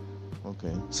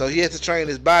 Okay. So he has to train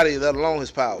his body, let alone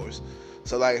his powers.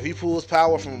 So like if he pulls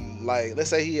power from, like, let's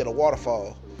say he had a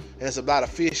waterfall and it's about a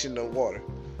fish in the water,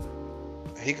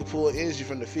 he can pull energy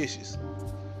from the fishes.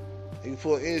 He can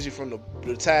pull energy from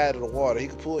the tide of the water. He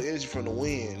can pull energy from the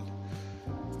wind.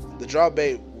 The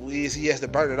drawback is he has to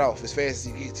burn it off as fast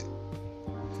as he gets it.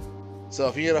 So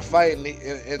if you're in a fight and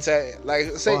like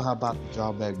say, or how about the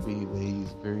drawback be that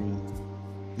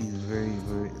he's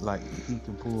very like he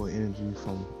can pull energy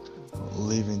from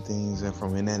living things and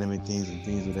from inanimate things and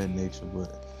things of that nature,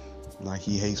 but like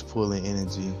he hates pulling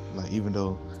energy. Like even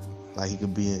though like he'll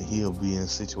be in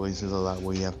situations a lot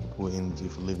where you have to pull energy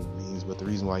for living beings, but the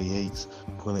reason why he hates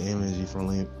pulling energy from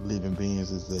living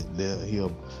beings is that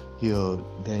he'll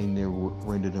dang near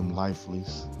render them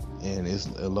lifeless, and it's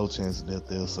a low chance that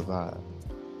they'll survive.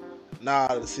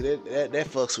 Nah, see that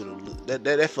fucks with that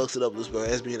fucks it up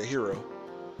as being a hero.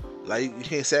 Like you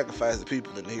can't sacrifice the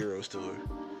people in the hero story.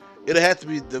 It'll have to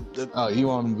be the Oh, you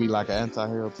want him to be like an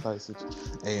anti-hero type situation?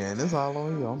 And that's all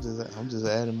on you. I'm just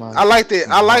adding my. I like that.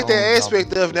 I like that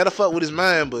aspect of it. That'll fuck with his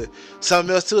mind, but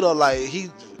something else too though. Like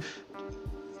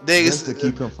just to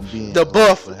keep him from being the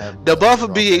buff. The buff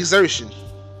would be exertion.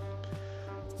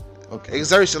 Okay.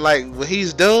 Exertion, like when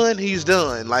he's done.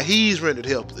 Like he's rendered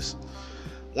helpless.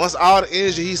 Once all the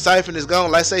energy he siphoned is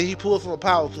gone, like say he pulled from a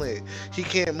power plant, he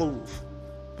can't move.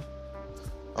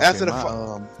 Okay, after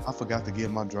I forgot to get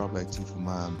my drawback too for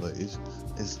mine, but it's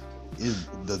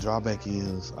the drawback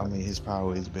is, I mean, his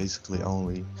power is basically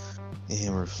only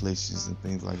in reflections and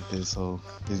things like that. So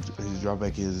his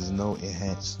drawback is there's no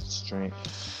enhanced strength,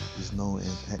 there's no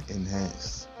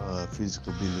enhanced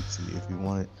physical ability. If you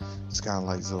want it, it's kind of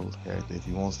like Zolo's character. If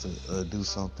he wants to do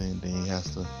something, then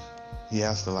he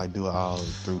has to like do it all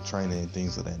through training and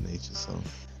things of that nature. So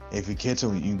if you catch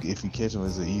him,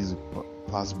 it's an easy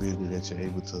possibility that you're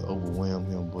able to overwhelm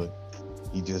him, but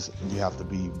you have to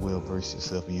be well versed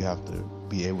yourself, and you have to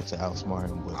be able to outsmart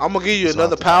him. But I'm gonna give you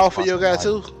another power for your guy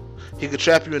too. He could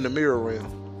trap you in the mirror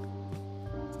realm.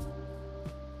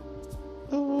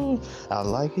 I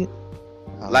like it.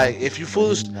 Like if you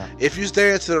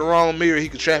stare into the wrong mirror, he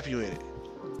could trap you in it.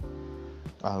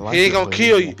 He ain't gonna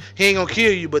kill you. He ain't gonna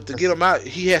kill you, but to get him out,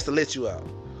 he has to let you out.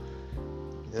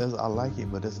 Yes, I like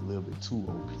it, but that's a little bit too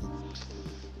OP.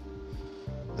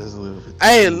 That's a little bit.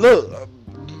 Hey, look.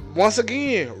 Once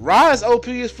again, Ra is OP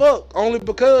as fuck. Only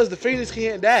because the Phoenix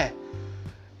can't die.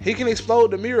 He can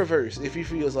explode the Mirrorverse if he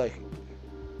feels like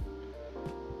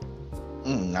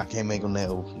it. I can't make him that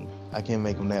OP. I can't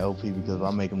make him that OP because if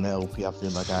I make him that OP, I feel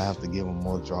like I have to give him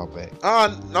more drawback.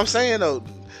 I'm saying though,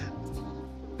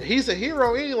 he's a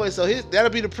hero anyway, so that'll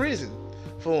be the prison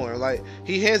for him. Like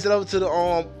he hands it over to the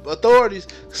authorities,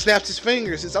 snaps his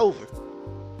fingers, it's over.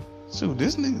 Shoot,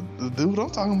 this nigga, the dude I'm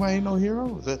talking about ain't no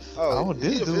hero.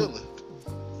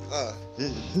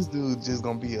 This dude just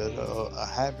gonna be a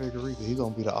havoc reaper. He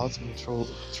gonna be the ultimate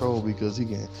troll because he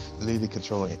can literally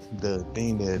control the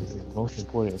thing that is most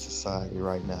important in society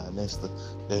right now, and that's the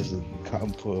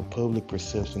public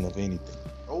perception of anything.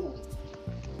 Oh.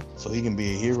 So he can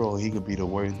be a hero, or he could be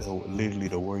literally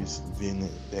the worst villain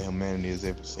that humanity has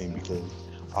ever seen, because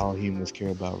all humans care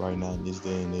about right now in this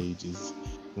day and age is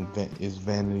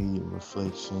vanity,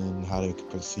 reflection, how they're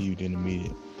perceived in the media,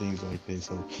 things like that.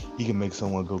 So he can make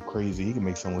someone go crazy. He can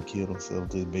make someone kill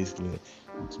themselves, just basically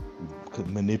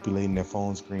manipulating their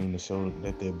phone screen to show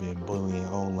that they're being bullying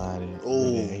online, and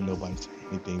really ain't nobody saying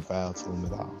anything foul to them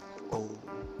at all.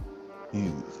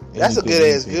 That's a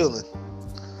good ass villain.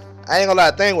 I ain't gonna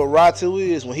lie. The thing with Ra 2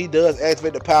 is when he does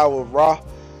activate the power of Ra.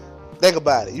 Think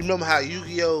about it. You remember how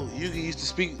Yugi used to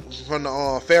speak from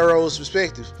the Pharaoh's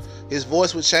perspective? His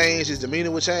voice would change, his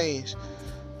demeanor would change,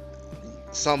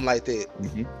 something like that.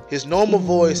 Mm-hmm. His normal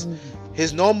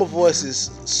voice is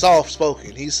soft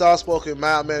spoken. He's soft spoken,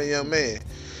 mild mannered young man.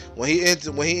 When he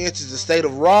enters the state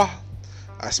of Ra,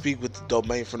 I speak with the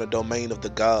domain of the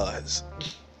gods.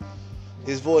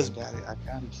 His voice. I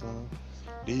got it, son.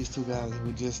 These two guys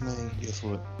we just named, guess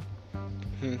what?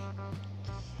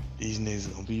 These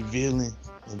niggas gonna be villains,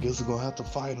 and guess who's gonna have to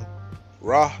fight them?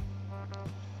 Ra.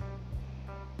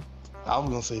 I was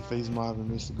gonna say Face Mob and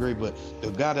Mr. Grey, but the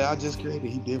guy that I just created,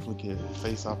 he definitely can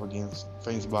face off against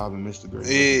Face Mob and Mr. Grey.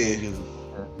 Yeah.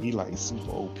 He like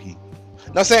super OP.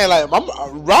 I'm saying like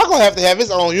Ra gonna have to have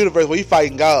his own universe where he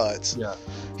fighting gods. Yeah.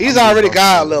 He's already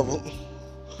god level.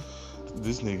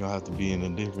 This nigga gonna have to be in a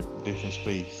different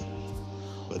space.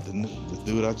 But the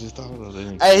dude I just thought of,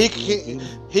 hey,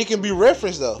 he can be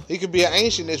referenced though. He can be an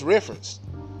ancient that's referenced.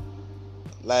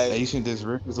 Like ancient that's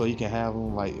referenced, so you can have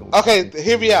him like. Okay,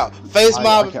 hear me out. Face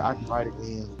Mob. I can write it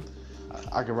in.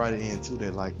 I can write it in too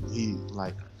that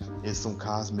it's some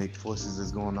cosmic forces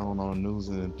that's going on the news,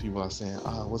 and people are saying,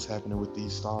 what's happening with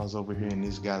these stars over here in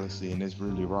this galaxy, and it's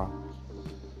really Ra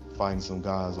fighting some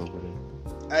gods over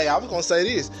there. Hey, I was gonna say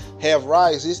this: have Ra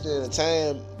existed in a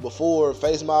time before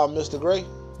Face Mob, Mr. Grey,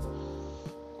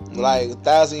 like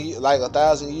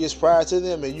 1,000 years prior to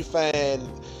them, and you find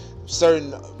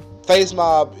certain Face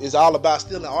Mob is all about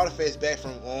stealing artifacts back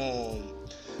from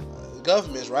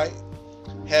governments, right?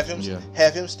 Have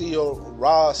him steal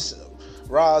Ra's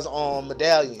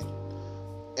medallion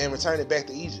and return it back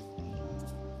to Egypt,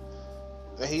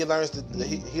 and he learns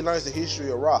the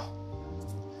history of Ra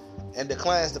and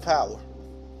declines the power.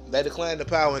 They decline the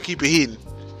power and keep it hidden.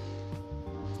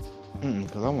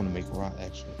 Because I want to make Ra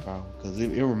actual power. Because it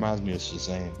reminds me of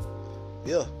Shazam.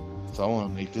 Yeah. So I want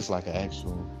to make this like an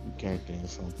actual character or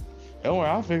something. Don't worry,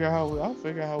 I'll figure out how we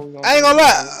gonna. I ain't gonna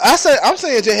lie. I'm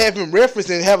saying just have him reference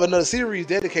and have another series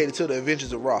dedicated to the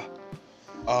Adventures of Ra.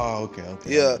 Oh, okay.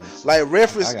 Yeah, like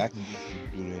reference. I can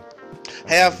do that.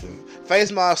 Have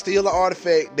Face Mob steal an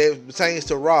artifact that pertains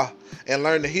to Ra and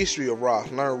learn the history of Ra.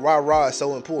 Learn why Ra is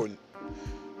so important.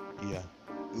 Yeah.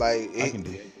 Like I can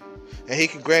do it. And he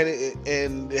can grant it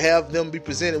and have them be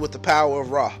presented with the power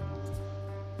of Ra.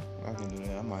 I can do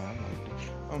that. I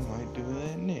might do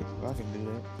that next. I can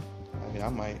do that. I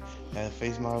might have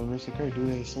Face Mob and Mr. Grey do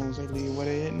that as soon as they leave where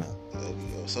they at now.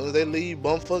 As soon as they leave,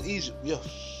 bumfuck Egypt. Yeah.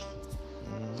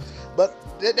 But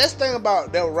that's the thing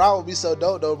about that Ra would be so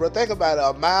dope though, bro. Think about it.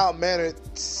 A mild-mannered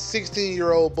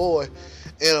 16-year-old boy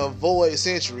in a void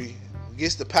century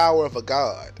gets the power of a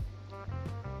god.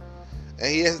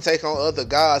 And he has to take on other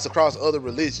gods across other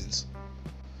religions.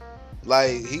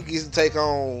 Like, he gets to take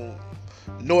on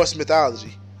Norse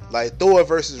mythology. Like Thor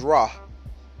versus Ra.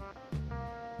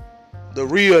 The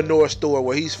real Norse Thor,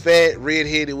 where he's fat,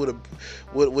 red-headed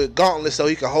with gauntlets so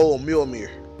he can hold Mjolnir.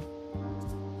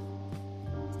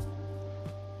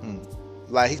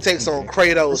 Like, he takes on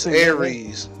Kratos,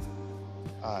 Ares.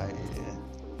 Alright, yeah.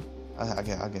 I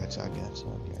got you.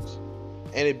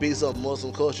 And it beats up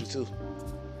Muslim culture, too.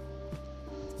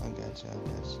 I got you.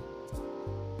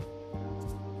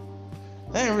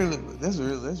 That ain't really. That's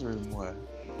really more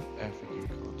African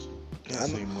culture.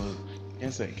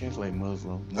 Can't say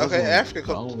Muslim. Okay, African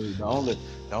culture. The only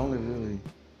really,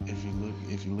 if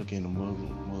you look into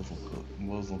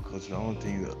Muslim culture, the only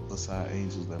thing besides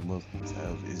angels that Muslims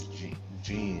have is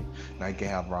jinn. Now you can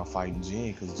have around fighting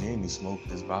jinn because jinn is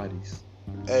smokeless bodies.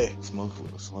 Hey,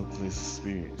 smokeless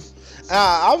spirits. So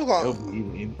I was going. It'll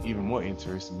be even more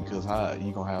interesting because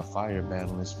you gonna have fire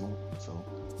battling smoke. So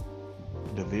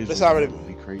the visual would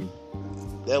be crazy.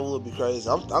 That would be crazy.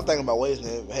 I'm thinking about ways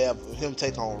to have him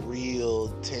take on real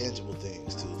tangible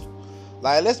things too.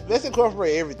 Like let's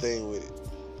incorporate everything with it.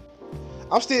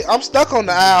 I'm stuck on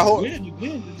the eye horse. Yeah,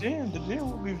 the jinn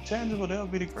will be tangible. That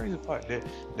would be the crazy part. Their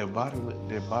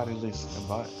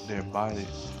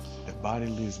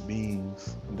bodiless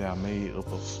beings that are made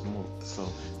up of smoke. So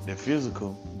they're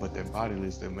physical, but they're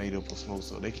bodiless. They're made up of smoke,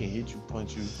 so they can hit you,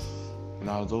 punch you, and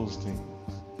all those things.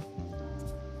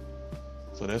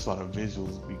 So that's why the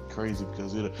visuals be crazy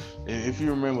because if you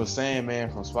remember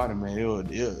Sandman from Spider-Man, it'll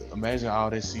imagine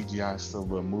all that CGI stuff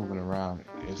but moving around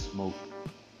in smoke.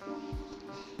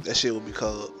 That shit would be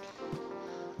cold.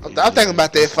 I'm thinking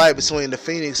about that fight between the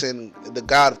Phoenix and the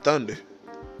God of Thunder.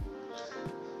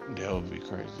 That would be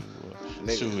crazy.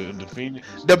 Shoot, the Phoenix.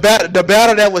 The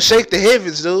battle that would shake the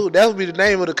heavens, dude. That would be the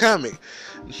name of the comic.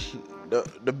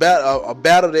 The battle, a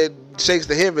battle that shakes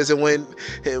the heavens, and when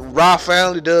Ra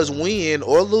finally does win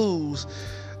or lose,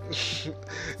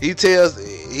 he's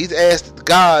asked the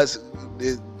gods.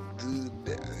 Ooh,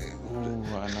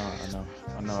 I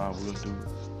know, I will do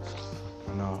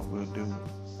it.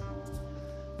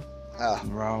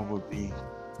 Ra would be.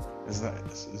 It's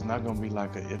not gonna be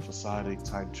like an episodic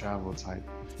type travel type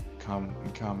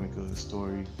comic or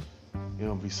story.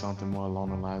 It'll be something more along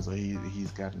the lines of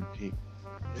he's gotten picked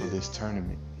for this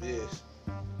tournament. Yes.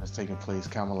 That's taking place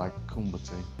kind of like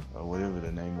Kumite or whatever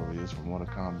the name of it is from Mortal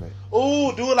Kombat.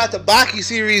 Ooh, do it like the Baki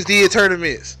series did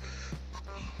tournaments.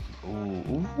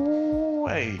 Ooh,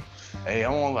 hey,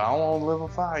 I'm on level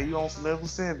 5. You on level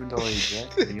 7 though,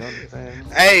 Jack. You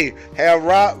understand? Hey, have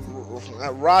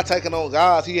Ra taking on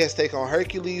gods. He has to take on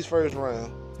Hercules first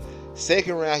round.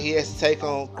 Second round, he has to take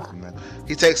on.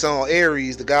 He takes on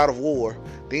Ares, the god of war.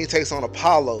 Then he takes on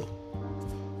Apollo.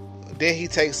 Then he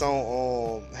takes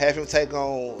on have him take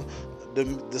on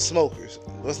the smokers.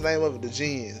 What's the name of it? The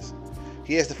jinns.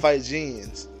 He has to fight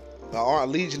jinns. A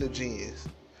legion of jinns.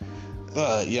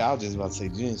 Yeah, I was just about to say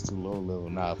jinns too low level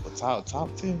now. But top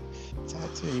 10,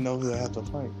 you know who I have to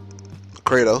fight?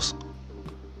 Kratos.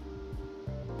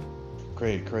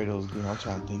 Kratos good. I'm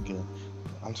trying to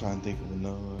think of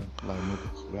another like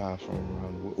mythical guy from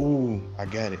around the world. Ooh, I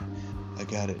got it.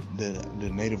 The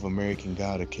Native American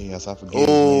god of chaos. I forget his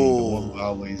name. The one who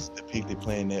always depicted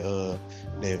playing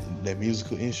that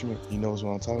musical instrument. You know what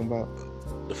I'm talking about?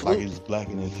 The flute? Like he's black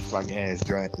and his fucking ass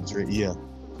dry. Yeah.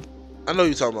 I know what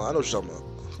you're talking about.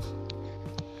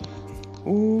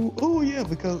 Ooh, yeah,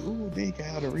 because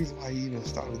the reason why he even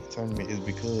started the tournament is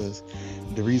because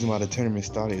the reason why the tournament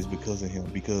started is because of him.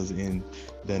 Because in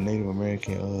the Native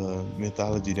American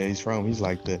mythology that he's from, he's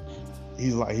like the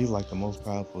most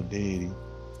powerful deity.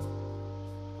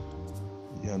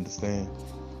 You understand?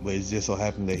 But it just so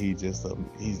happened that he's just a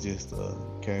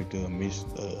character of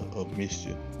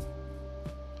mischief.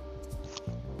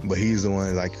 But he's the one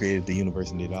that like created the universe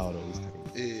and did all those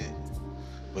things. Yeah.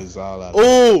 But it's all out.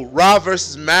 Ooh, Ra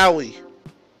versus Maui.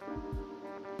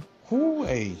 Who?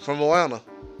 Hey. From Moana.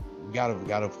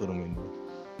 Gotta put him in there.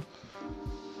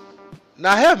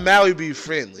 Now have Maui be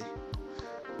friendly.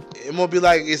 It won't be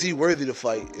like, is he worthy to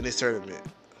fight in this tournament?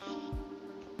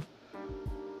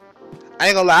 I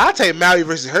ain't gonna lie, I'll take Maui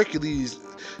versus Hercules.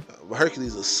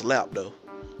 Hercules a slap though.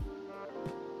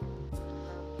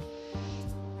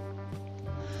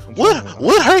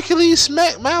 Would Hercules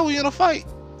smack Maui in a fight?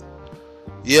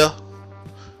 Yeah.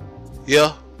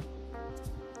 And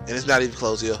it's not even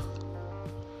close, yeah.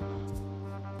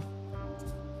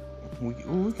 We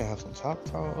can have some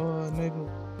Choctaw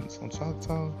nigga. Some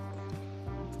Choctaw.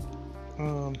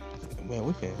 Man,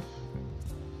 we can.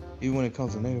 Even when it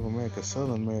comes to Native America,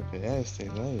 Southern America,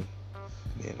 Aztecs, hey,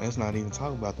 man, let's not even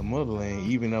talk about the motherland,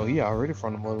 even though he already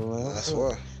from the motherland. That's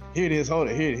why. Here it is, hold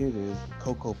it, here it is.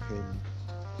 Coco Petty,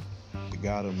 the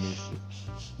god of mischief.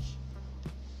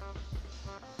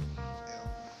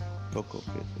 Coco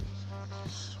Petty.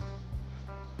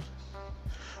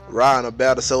 Ra in a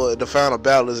battle, so the final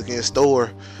battle is against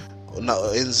Thor,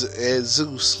 and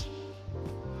Zeus.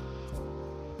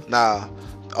 Nah,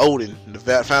 Odin. The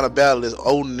final battle is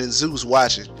Odin and Zeus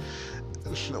watching,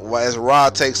 as Ra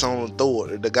takes on Thor,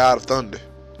 the god of thunder.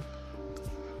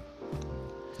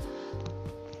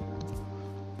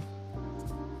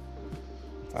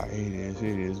 It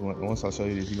is. Once I show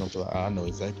you this, you're gonna feel like I know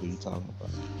exactly what you're talking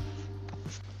about.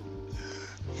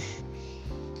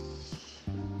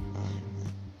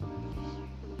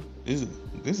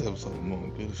 This episode is more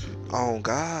good shit. Oh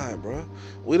God, bro.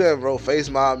 We done wrote Face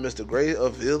Mob Mr. Gray a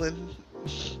villain.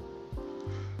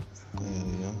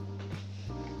 Yeah.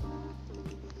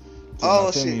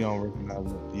 Oh shit. You don't recognize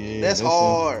it. Yeah, that's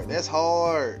hard. That's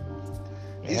hard.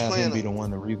 He's playing to be the one,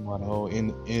 the reason why the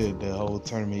whole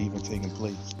tournament even taking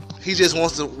place. He just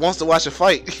wants to watch a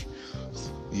fight.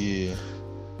 Yeah.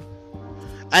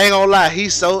 I ain't gonna lie,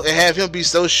 have him be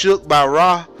so shook by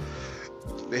Ra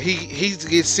that he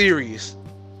gets serious.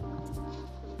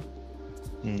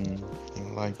 I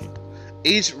like it.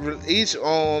 Each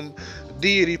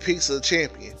deity picks a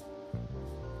champion.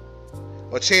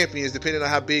 Or champions, depending on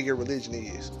how big your religion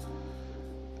is.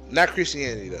 Not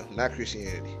Christianity though. Not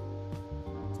Christianity.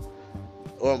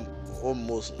 Or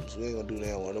Muslims. We ain't gonna do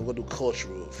that one. We're gonna do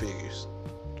cultural figures.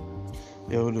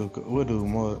 Yeah, we'll do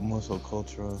more so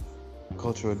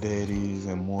cultural deities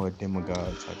and more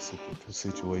demigod type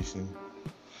situation,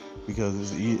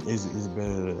 because it's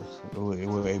better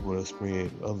we're able to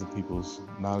spread other people's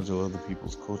knowledge of other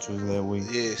people's cultures that way.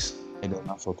 Yes. And then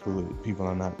also people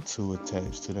are not too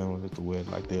attached to them with the way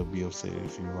like they'll be upset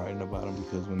if you're writing about them,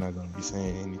 because we're not gonna be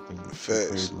saying anything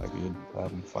Facts. like you'll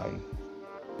have them fighting.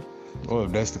 Or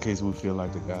if that's the case, we feel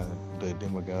like the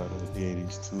demigod or the deity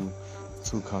is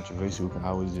too controversial. We can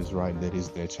always just write that it's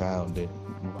their child that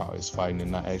Ra is fighting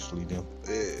and not actually them.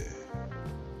 Yeah.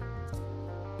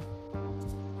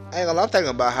 I ain't gonna lie, I'm thinking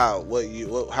about how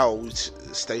we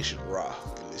station Ra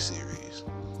in this series.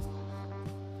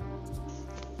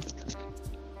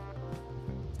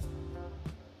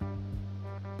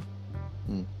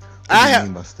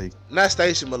 Not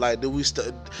station, but like,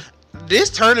 this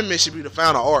tournament should be the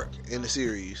final arc in the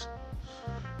series.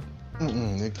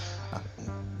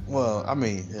 Well, I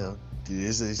mean, yeah,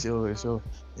 it's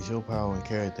your power and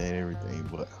character and everything,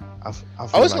 but I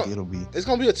feel like it's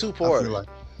gonna be a 2-part.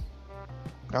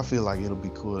 I feel like it'll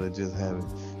be cool to just have it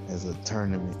as a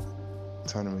tournament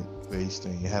based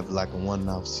thing. You have like a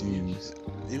one-off series.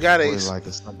 You gotta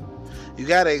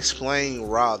explain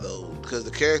Ra though, because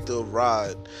the character of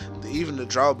Ra, even the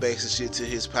drawbacks and shit to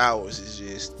his powers is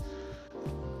just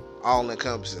all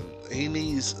encompassing. He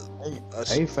needs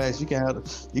facts. You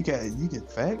get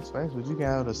facts, but you can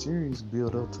have the series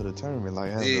build up to the tournament,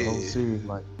 like have the whole series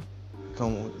like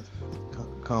come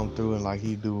through and like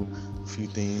he do a few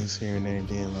things here and there, and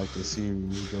then like the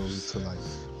series goes to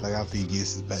like after he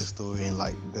gets his backstory and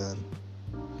like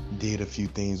did a few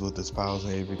things with his powers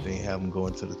and everything, have him go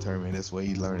into the tournament. That's where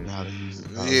he learning how to use his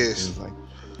powers. Yes,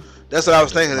 that's what I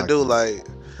was thinking to do. Like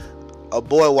a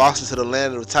boy walks into the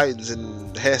land of the Titans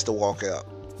and has to walk out.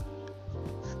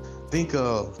 Think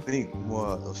more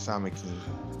of Shaman King.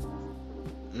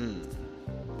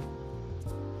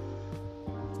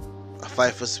 A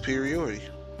fight for superiority.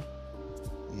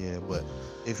 Yeah, but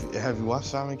have you watched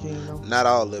Shaman King though? Not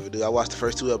all of it, dude. I watched the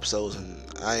first 2 episodes and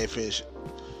I ain't finished it.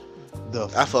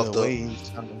 I fucked up.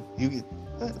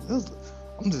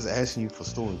 I'm just asking you for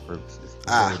story purposes.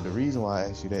 So the reason why I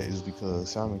asked you that is because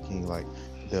Shaman King, like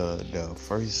the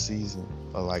first season,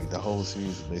 or like the whole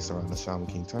series is based around the Shaman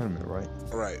King tournament, right?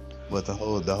 Right. But the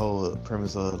whole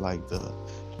premise of like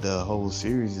the whole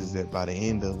series is that by the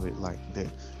end of it, like that,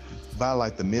 by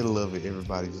like the middle of it,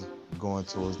 everybody's going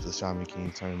towards the Shaman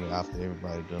King tournament after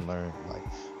everybody done learned like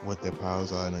what their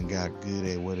powers are and then got good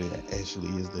at what it actually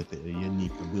is that their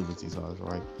unique abilities are,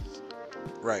 right?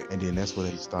 Right. And then that's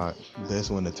when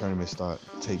the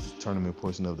tournament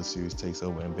portion of the series takes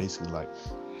over, and basically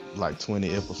like 20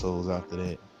 episodes after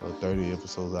that or 30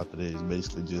 episodes after that is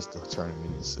basically just the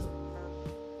tournament itself.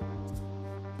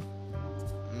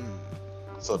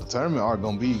 So the tournament are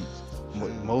gonna be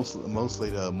mostly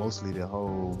the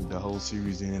whole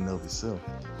series in and of itself.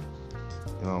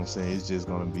 You know what I'm saying? It's just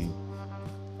gonna be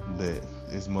that.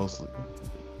 It's mostly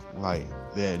like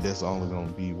that. That's only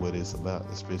gonna be what it's about,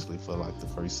 especially for like the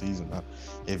first season.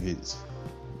 If it's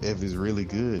really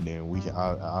good, then we can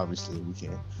obviously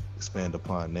expand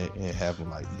upon that and have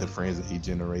him like the friends that he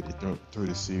generated through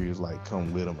the series like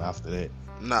come with him after that.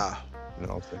 Nah, you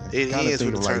know what I'm saying? It ends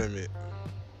with the tournament.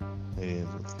 It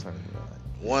ends with the tournament.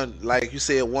 One, like you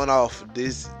said, one off.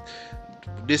 This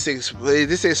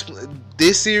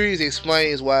series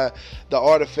explains why the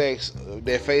artifacts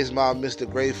that Face Mob Mr.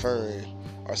 Grey Fern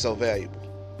are so valuable.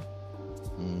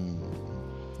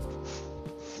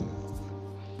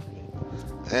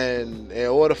 And in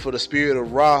order for the spirit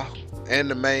of Ra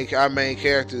and our main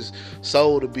character's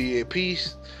soul to be at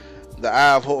peace, the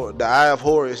Eye of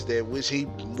Horus, that which he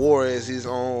wore as his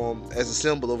as a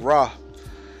symbol of Ra,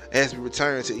 It has to be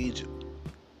returned to Egypt.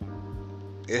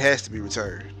 It has to be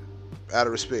returned out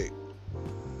of respect.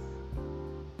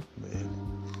 Man.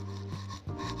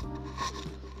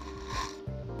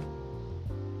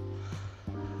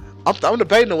 I'm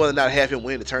debating on whether or not to have him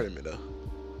win the tournament though.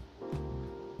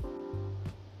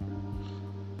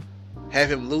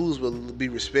 Have him lose but be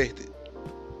respected.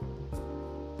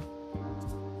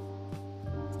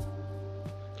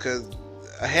 Because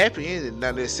a happy ending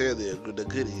not necessarily the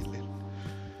good ending.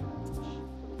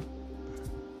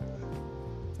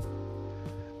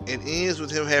 It ends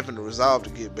with him having to resolve to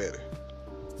get better.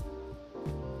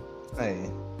 Hey,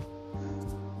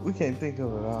 we can't think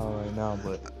of it all right now,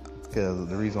 but because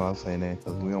the reason why I'm saying that,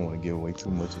 because we don't want to give away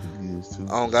too much of the goods too.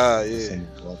 Oh God, yeah.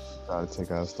 Try to take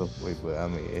our stuff away, but I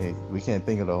mean, hey, we can't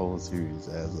think of the whole series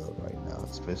as of right now,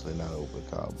 especially not over the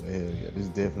top. But hell yeah, this is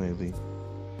definitely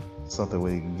something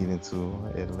we can get into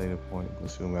at a later point. But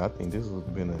sure, man, I think this has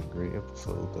been a great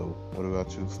episode, though. What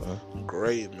about you, son?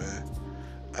 Great, man.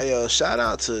 Hey, shout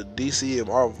out to DC and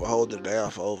Marvel for holding it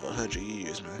down for over 100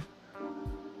 years, man.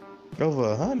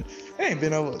 Over 100? It ain't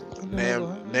been over.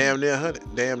 Damn near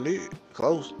 100. Damn near.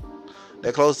 Close.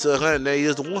 They're close to 100. That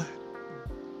year's the one.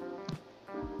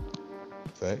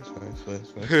 Facts.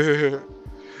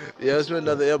 Yeah, it's been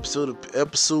another episode of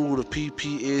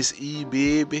PPSE,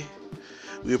 baby.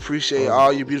 We appreciate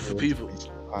all you beautiful people.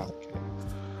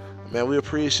 Man, we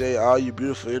appreciate all you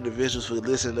beautiful individuals for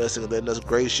listening to us and letting us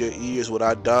grace your ears with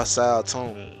our docile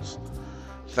tones.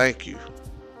 Thank you.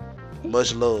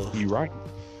 Much love. You right.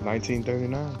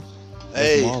 1939.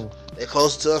 Hey, they're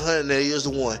close to 100. That is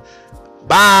the one.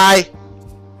 Bye.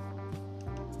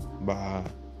 Bye.